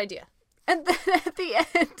 It was a good idea. And then at the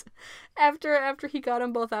end, after he got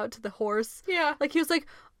them both out to the horse, like, he was like,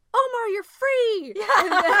 Omar, you're free!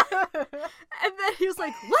 Yeah. And then he was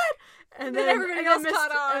like, what? And then everybody else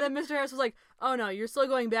caught on. And then Mr. Harris was like, oh no, you're still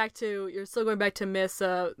going back to Miss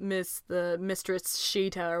the Mistress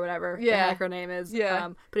Sheeta or whatever the heck her name is. Yeah.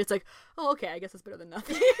 But it's like, oh, okay, I guess it's better than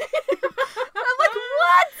nothing. I'm like,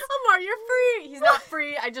 what? Omar, you're free. He's not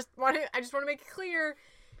free. I just want to make it clear.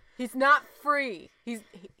 He's not free.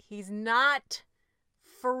 He's not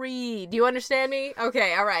free. Do you understand me?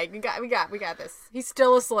 Okay, all right. We got this. He's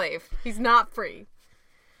still a slave. He's not free.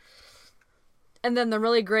 And then the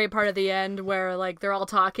really great part at the end where like they're all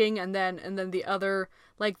talking and then the other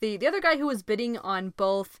like the other guy who was bidding on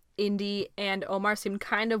both Indy and Omar seemed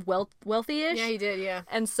kind of wealthy-ish. Yeah, he did, yeah.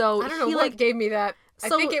 And so I don't know what gave me that.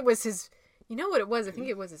 So, I think it was his... You know what it was? I think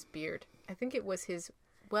it was his beard. I think it was his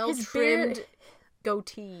well-trimmed...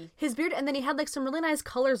 goatee. His beard, and then he had like some really nice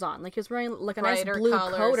colors on. Like he was wearing like a Brighter nice blue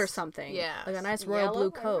colors. coat or something. Yeah. Like a nice royal Yellow?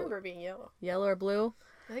 blue I coat. remember it being yellow. Yellow or blue?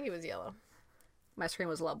 I think it was yellow. My screen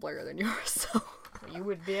was a lot blurrier than yours, so You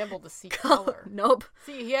would be able to see color. Nope.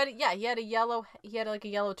 See, he had a yellow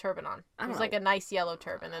turban on. It was like a nice yellow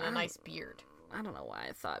turban and a nice beard. I don't know why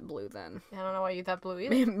I thought blue then. I don't know why you thought blue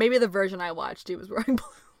either. Maybe the version I watched, he was wearing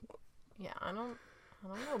blue. Yeah, I don't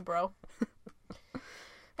know, bro.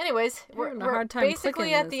 Anyways, You're having a we're hard time basically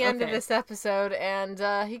clicking at this. the end of Okay. this episode, and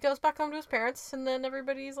he goes back home to his parents, and then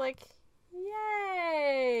everybody's like, yay!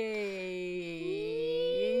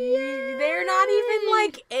 They're not even,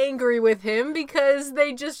 like, angry with him because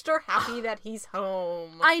they just are happy that he's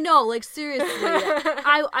home. I know, like, seriously.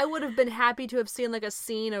 I would have been happy to have seen, like, a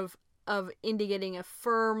scene of Indy getting a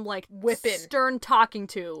firm, like, Whipping. stern talking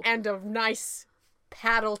to. And a nice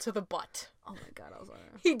paddle to the butt. Oh my god, I was like...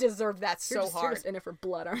 He deserved that You're so just hard. in it for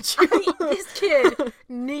blood, aren't you? This kid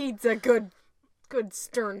needs a good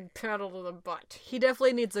stern paddle to the butt. He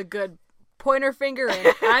definitely needs a good pointer finger,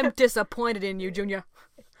 and I'm disappointed in you, Junior.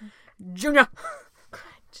 Junior!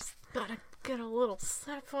 Just gotta get a little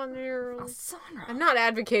slap on there. Alessandra. I'm not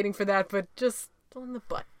advocating for that, but just on the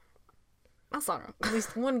butt. Alessandra. At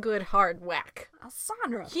least one good hard whack.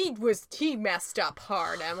 Alessandra. He messed up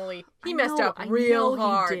hard, Emily. He I messed know, up real I know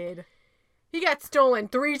hard. He did. He got stolen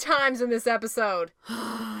 3 times in this episode.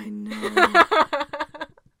 I know.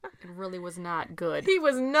 It really was not good. He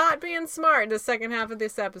was not being smart in the second half of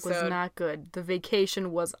this episode. Was not good. The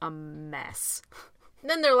vacation was a mess.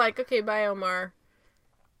 Then they're like, okay, bye, Omar.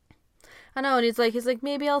 I know, and he's like,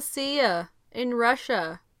 maybe I'll see ya in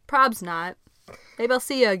Russia. Prob's not. Maybe I'll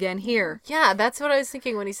see ya again here. Yeah, that's what I was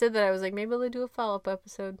thinking when he said that. I was like, maybe they'll do a follow-up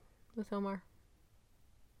episode with Omar.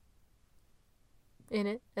 In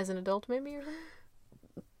it, as an adult, maybe, or something?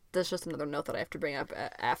 That's just another note that I have to bring up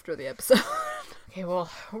after the episode. Okay, well,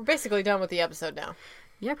 we're basically done with the episode now.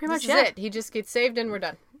 Yeah, pretty much, This is it. He just gets saved and we're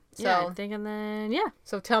done. So, yeah, I think, and then, yeah.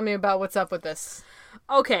 So tell me about what's up with this.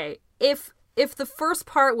 Okay, if the first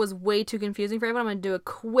part was way too confusing for everyone, I'm going to do a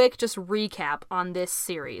quick just recap on this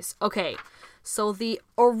series. Okay, so the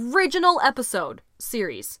original episode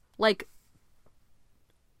series, like,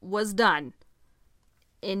 was done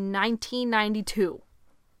in 1992,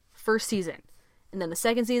 first season. And then the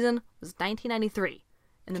second season was 1993.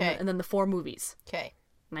 And then the 4 movies. Okay.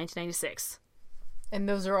 1996. And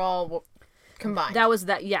those are all combined. That was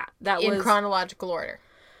that, yeah. That was in chronological order.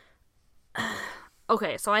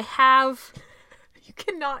 Okay, so I have... You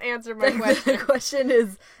cannot answer my question. The question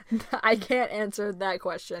is, I can't answer that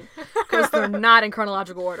question because they're not in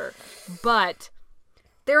chronological order. But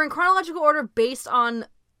they're in chronological order based on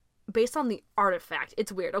the artifact.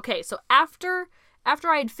 It's weird. Okay, so after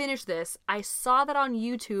I had finished this, I saw that on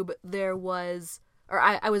YouTube there was, or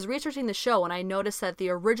I was researching the show and I noticed that the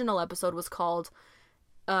original episode was called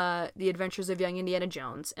The Adventures of Young Indiana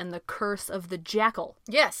Jones and the Curse of the Jackal.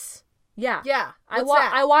 Yes. Yeah. Yeah. I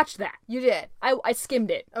watched that. You did? I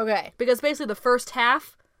skimmed it. Okay. Because basically the first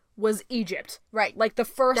half was Egypt. Right. Like the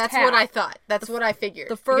first half. That's what I thought. That's what I figured.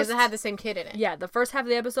 Because it had the same kid in it. Yeah, the first half of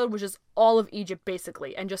the episode was just all of Egypt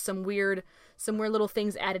basically, and just some weird little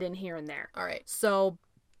things added in here and there. All right. So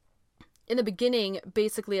in the beginning,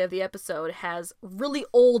 basically, of the episode has really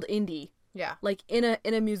old Indy. Yeah. Like in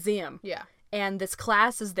a museum. Yeah. And this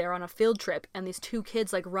class is there on a field trip, and these 2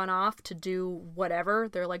 kids like run off to do whatever.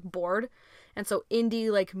 They're like bored. And so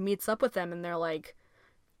Indy like meets up with them and they're like,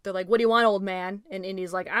 what do you want, old man? And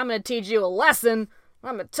Indy's like, I'm going to teach you a lesson.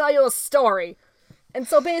 I'm going to tell you a story. And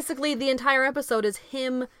so basically the entire episode is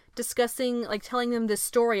him discussing, like telling them this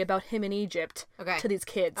story about him in Egypt to these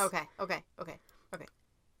kids. Okay.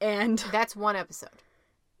 And that's one episode.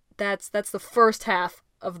 That's the first half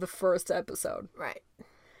of the first episode. Right.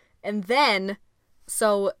 And then,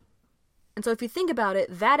 so if you think about it,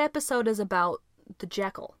 that episode is about the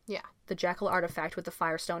jackal. Yeah. The jackal artifact with the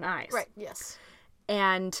firestone eyes. Right, yes.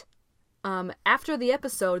 And after the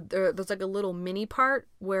episode, there's like a little mini part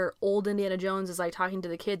where old Indiana Jones is like talking to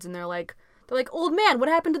the kids, and they're like, old man, what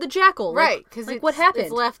happened to the jackal? Right, because what happened?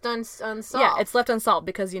 It's left unsolved. Yeah, it's left unsolved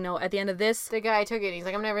because, at the end of this... The guy took it, and he's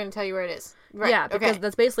like, I'm never going to tell you where it is. Right, yeah, because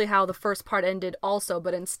that's basically how the first part ended also,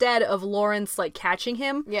 but instead of Lawrence, like, catching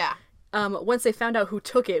him... Yeah. Once they found out who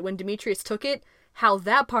took it, when Demetrius took it, how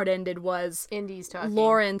that part ended was... Indy's talking.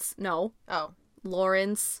 Lawrence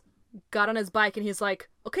got on his bike, and he's like,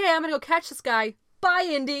 okay, I'm going to go catch this guy. Bye,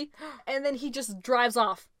 Indy. And then he just drives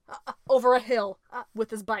off over a hill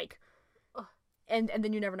with his bike. And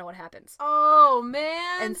then you never know what happens. Oh,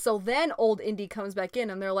 man. And so then old Indy comes back in,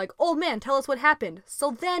 and they're like, old man, tell us what happened.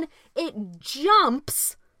 So then it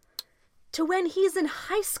jumps to when he's in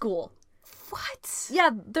high school. What?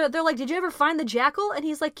 Yeah, they're like, did you ever find the jackal? And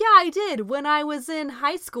he's like, yeah, I did when I was in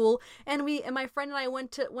high school, and my friend and I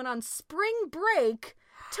went on spring break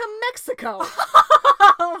to Mexico. So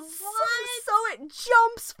it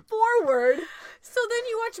jumps forward. So then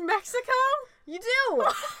you watch Mexico? You do.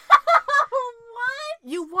 What?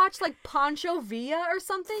 You watch like Pancho Villa or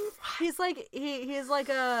something? He's like he's like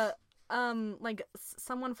a like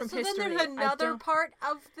someone from history. So then there's another part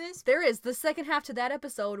of this? There is. The second half to that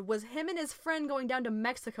episode was him and his friend going down to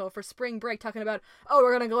Mexico for spring break, talking about, oh,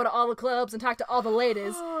 we're gonna go to all the clubs and talk to all the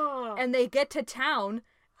ladies. And they get to town,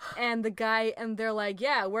 and they're like,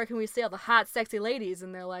 yeah, where can we see all the hot, sexy ladies?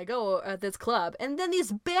 And they're like, oh, at this club. And then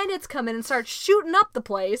these bandits come in and start shooting up the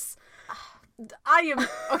place.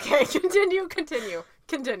 Okay,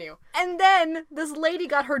 continue. And then this lady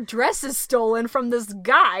got her dresses stolen from this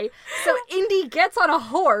guy. So Indy gets on a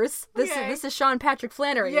horse. This is Sean Patrick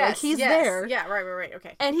Flannery. Yes, like he's there. Yeah, right.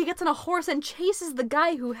 Okay. And he gets on a horse and chases the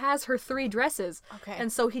guy who has her 3 dresses. Okay.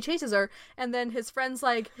 And so he chases her, and then his friend's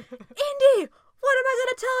like, Indy, what am I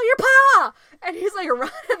gonna tell your pa? And he's like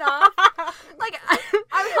running off. Like I'm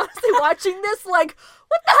honestly watching this like,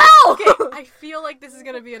 what the hell? Okay, I feel like this is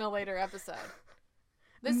gonna be in a later episode.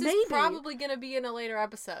 This is probably gonna be in a later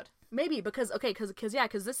episode. Maybe because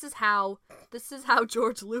this is how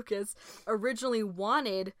George Lucas originally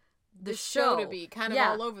wanted the show to be kind of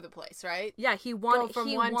all over the place, right? Yeah, he wanted go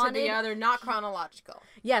from one to the other, not chronological.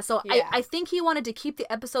 Yeah, so yeah. I think he wanted to keep the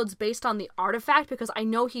episodes based on the artifact because I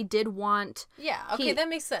know he did want. Yeah, okay, that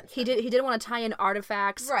makes sense. He did want to tie in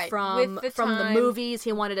artifacts from the movies.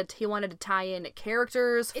 He wanted to tie in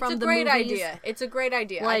characters from the movies. It's a great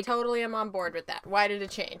idea. Like, I totally am on board with that. Why did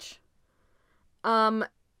it change?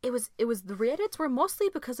 It was the re-edits were mostly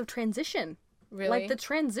because of transition. Really? Like the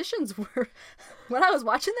transitions were, when I was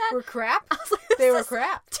watching that, were crap. I was like, they were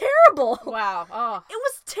crap. Terrible. Wow. Oh, it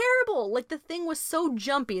was terrible. Like the thing was so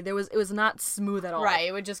jumpy. It was not smooth at all. Right.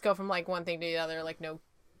 It would just go from like one thing to the other, like no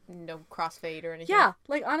crossfade or anything. Yeah.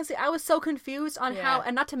 Like honestly, I was so confused on how,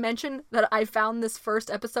 and not to mention that I found this first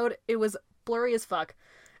episode, it was blurry as fuck,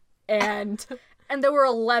 and there were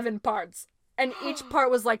 11 parts. And each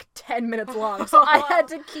part was like 10 minutes long, so I had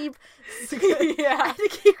to keep. That's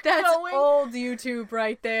going. Old YouTube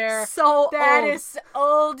right there. That is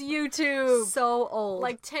old YouTube. So old,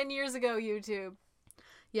 like 10 years ago YouTube.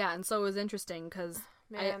 Yeah, and so it was interesting because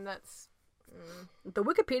that's. The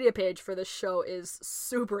Wikipedia page for this show is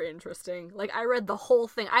super interesting. Like I read the whole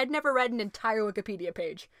thing. I'd never read an entire Wikipedia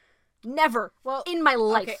page, never. Well, in my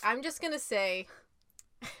life. Okay, I'm just gonna say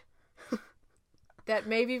that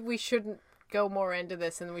maybe we shouldn't go more into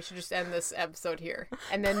this and we should just end this episode here,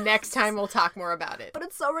 and then next time we'll talk more about it. But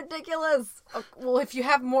it's so ridiculous. Well, if you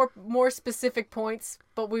have more specific points,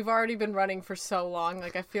 but we've already been running for so long,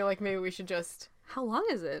 like I feel like maybe we should just. How long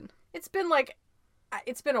is it? It's been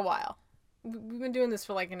a while. We've been doing this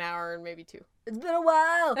for like an hour and maybe 2. It's been a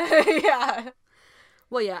while. Yeah.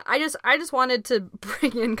 Well, yeah, I just wanted to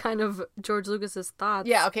bring in kind of George Lucas's thoughts.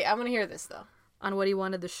 Yeah, okay, I want to hear this though. On what he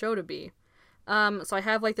wanted the show to be. So I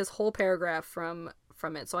have like this whole paragraph from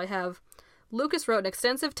it. So I have, Lucas wrote an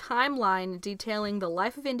extensive timeline detailing the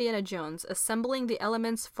life of Indiana Jones, assembling the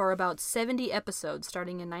elements for about 70 episodes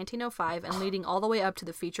starting in 1905 and leading all the way up to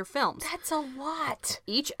the feature films. That's a lot.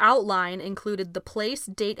 Each outline included the place,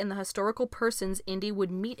 date, and the historical persons Indy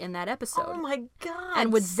would meet in that episode. Oh my god.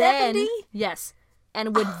 And would 70?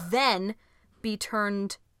 then be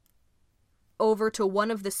turned over to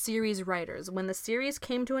one of the series writers. When the series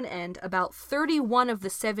came to an end, about 31 of the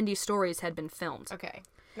 70 stories had been filmed. Okay,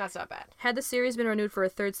 that's not bad. Had the series been renewed for a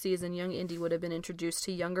 3rd season, young Indy would have been introduced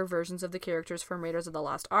to younger versions of the characters from Raiders of the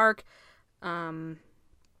Lost Ark, and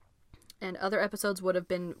other episodes would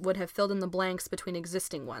have filled in the blanks between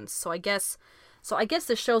existing ones. So I guess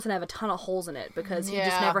the show's gonna have a ton of holes in it because he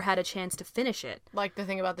just never had a chance to finish it. Like the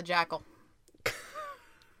thing about the jackal.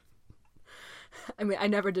 I mean, I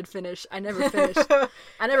never finished. I never finished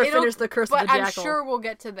The Curse of the Jackal. But I'm sure we'll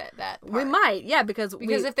get to that part. We might, yeah, because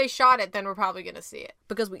if they shot it, then we're probably going to see it.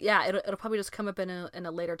 Because, it'll probably just come up in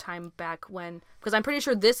a later time back when... Because I'm pretty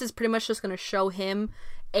sure this is pretty much just going to show him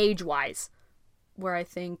age-wise, where I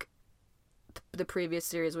think the previous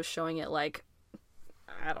series was showing it like...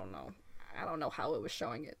 I don't know how it was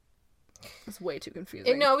showing it. It's way too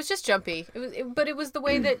confusing. It was just jumpy. But it was the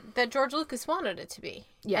way that George Lucas wanted it to be.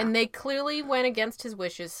 Yeah. And they clearly went against his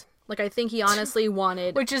wishes. Like, I think he honestly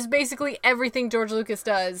wanted... Which is basically everything George Lucas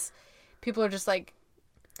does. People are just like,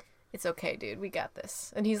 it's okay, dude, we got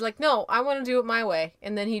this. And he's like, no, I want to do it my way.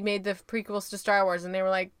 And then he made the prequels to Star Wars, and they were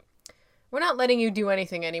like, we're not letting you do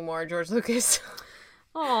anything anymore, George Lucas.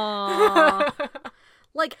 Aww.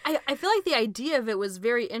 Like, I feel like the idea of it was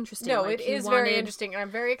very interesting. No, like, it is very interesting, and I'm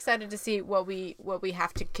very excited to see what we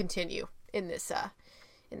have to continue in this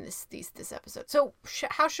episode. So,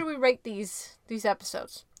 how should we rate these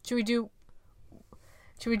episodes? Should we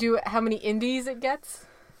do how many indies it gets?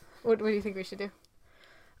 What do you think we should do?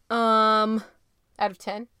 Out of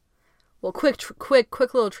 10? Well,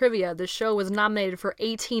 quick little trivia. The show was nominated for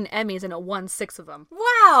 18 Emmys and it won 6 of them.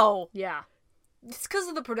 Wow! Yeah. It's because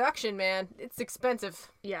of the production, man. It's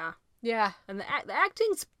expensive. Yeah. Yeah. And the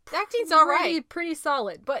acting's all right. Pretty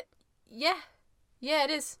solid. But, yeah, it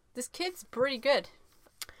is. This kid's pretty good.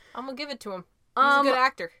 I'm gonna give it to him. He's a good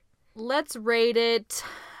actor. Let's rate it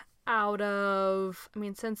out of... I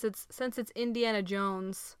mean, since it's Indiana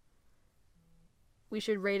Jones, we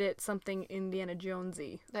should rate it something Indiana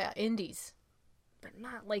Jonesy. Yeah, indies. But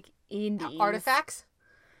not like indies. Artifacts?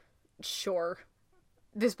 Sure.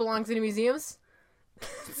 This belongs in museums?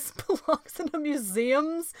 This belongs in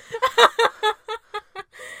museums?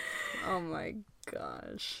 Oh my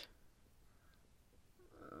gosh.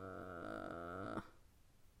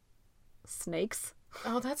 Snakes?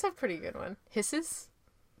 Oh, that's a pretty good one. Hisses?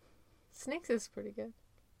 Snakes is pretty good.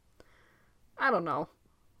 I don't know.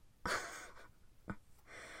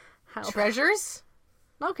 Treasures?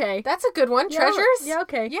 Okay. That's a good one. Yeah, Treasures? Yeah,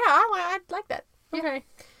 okay. Yeah, I like that. Okay.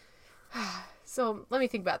 So, let me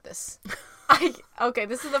think about this. Okay,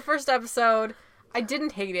 this is the first episode. I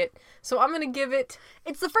didn't hate it, so I'm gonna give it...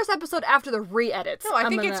 It's the first episode after the re-edits. No, I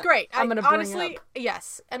think it's great. I'm gonna bring honestly, up.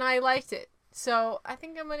 Yes, and I liked it. So, I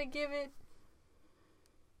think I'm gonna give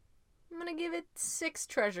it 6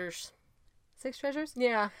 treasures. 6 treasures?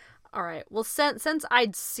 Yeah. All right. Well, since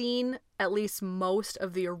I'd seen at least most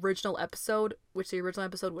of the original episode, which the original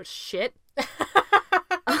episode was shit,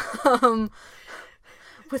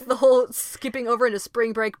 with the whole skipping over into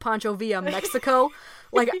spring break Pancho Villa, Mexico,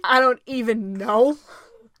 like I don't even know.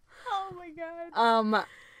 Oh my god. I'm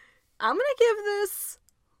gonna give this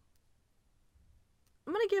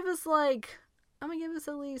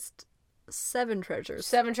at least 7 treasures.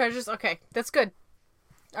 7 treasures? Okay, that's good.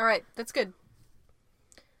 All right, that's good.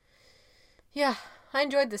 Yeah, I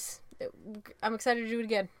enjoyed this. I'm excited to do it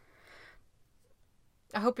again.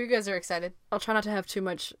 I hope you guys are excited. I'll try not to have too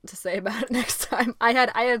much to say about it next time. I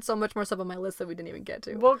had so much more stuff on my list that we didn't even get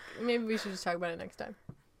to. Well, maybe we should just talk about it next time.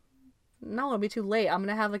 No, it'll be too late. I'm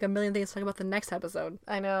gonna have like a million things to talk about the next episode.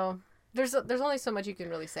 I know. There's only so much you can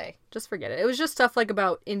really say. Just forget it. It was just stuff like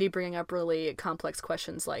about Indy bringing up really complex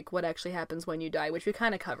questions, like what actually happens when you die, which we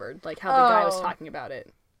kind of covered, like how the guy was talking about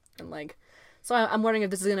it, and like, so I'm wondering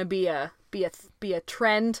if this is gonna be a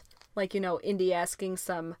trend, like, you know, Indy asking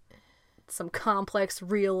some complex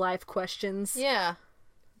real life questions. Yeah,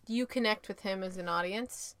 you connect with him as an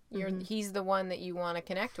audience. He's the one that you want to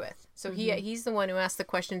connect with. So he's the one who asks the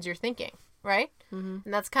questions you're thinking, right? Mm-hmm.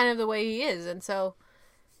 And that's kind of the way he is, and so.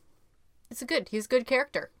 He's a good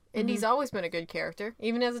character. And he's always been a good character,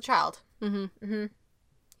 even as a child. Mm-hmm. Mm-hmm.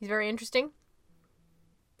 He's very interesting.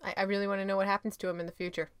 I really want to know what happens to him in the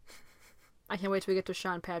future. I can't wait till we get to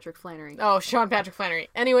Sean Patrick Flannery. Oh, Sean Patrick Flannery.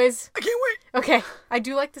 Anyways. I can't wait. Okay. I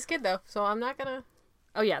do like this kid, though, so I'm not gonna...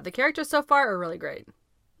 Oh, yeah. The characters so far are really great.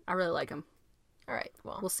 I really like him. All right.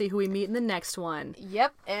 Well, we'll see who we meet in the next one.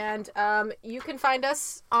 Yep. And you can find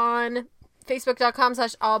us on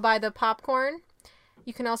Facebook.com/allbythepopcorn.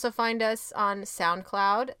 You can also find us on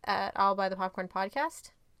SoundCloud at All by the Popcorn Podcast.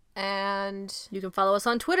 And you can follow us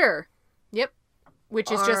on Twitter. Yep.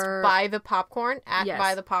 Which is just by the popcorn, at yes.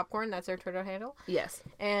 by the popcorn. That's our Twitter handle. Yes.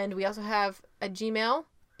 And we also have a Gmail.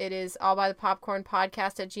 It is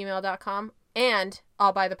allbythepopcornpodcast@gmail.com and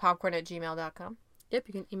allbythepopcorn@gmail.com. Yep,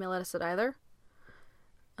 you can email us at either.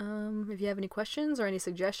 If you have any questions or any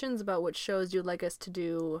suggestions about what shows you'd like us to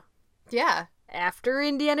do. Yeah. After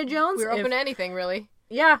Indiana Jones. We're open to anything, really.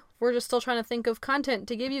 Yeah, we're just still trying to think of content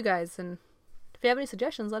to give you guys, and if you have any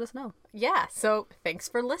suggestions, let us know. Yeah, so thanks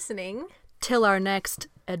for listening. Till our next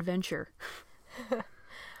adventure.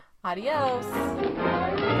 Adios.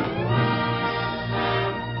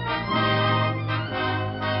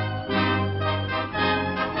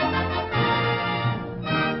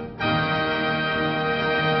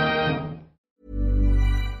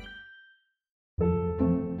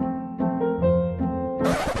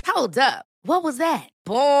 Hold up. What was that?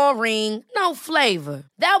 Boring. No flavor.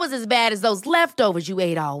 That was as bad as those leftovers you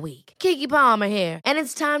ate all week. Keke Palmer here, and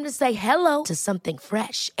it's time to say hello to something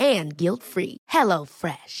fresh and guilt-free.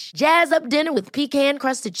 HelloFresh. Jazz up dinner with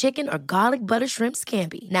pecan-crusted chicken or garlic butter shrimp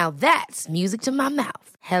scampi. Now that's music to my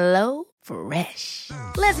mouth. HelloFresh.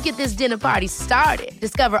 Let's get this dinner party started.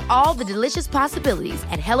 Discover all the delicious possibilities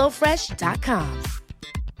at HelloFresh.com.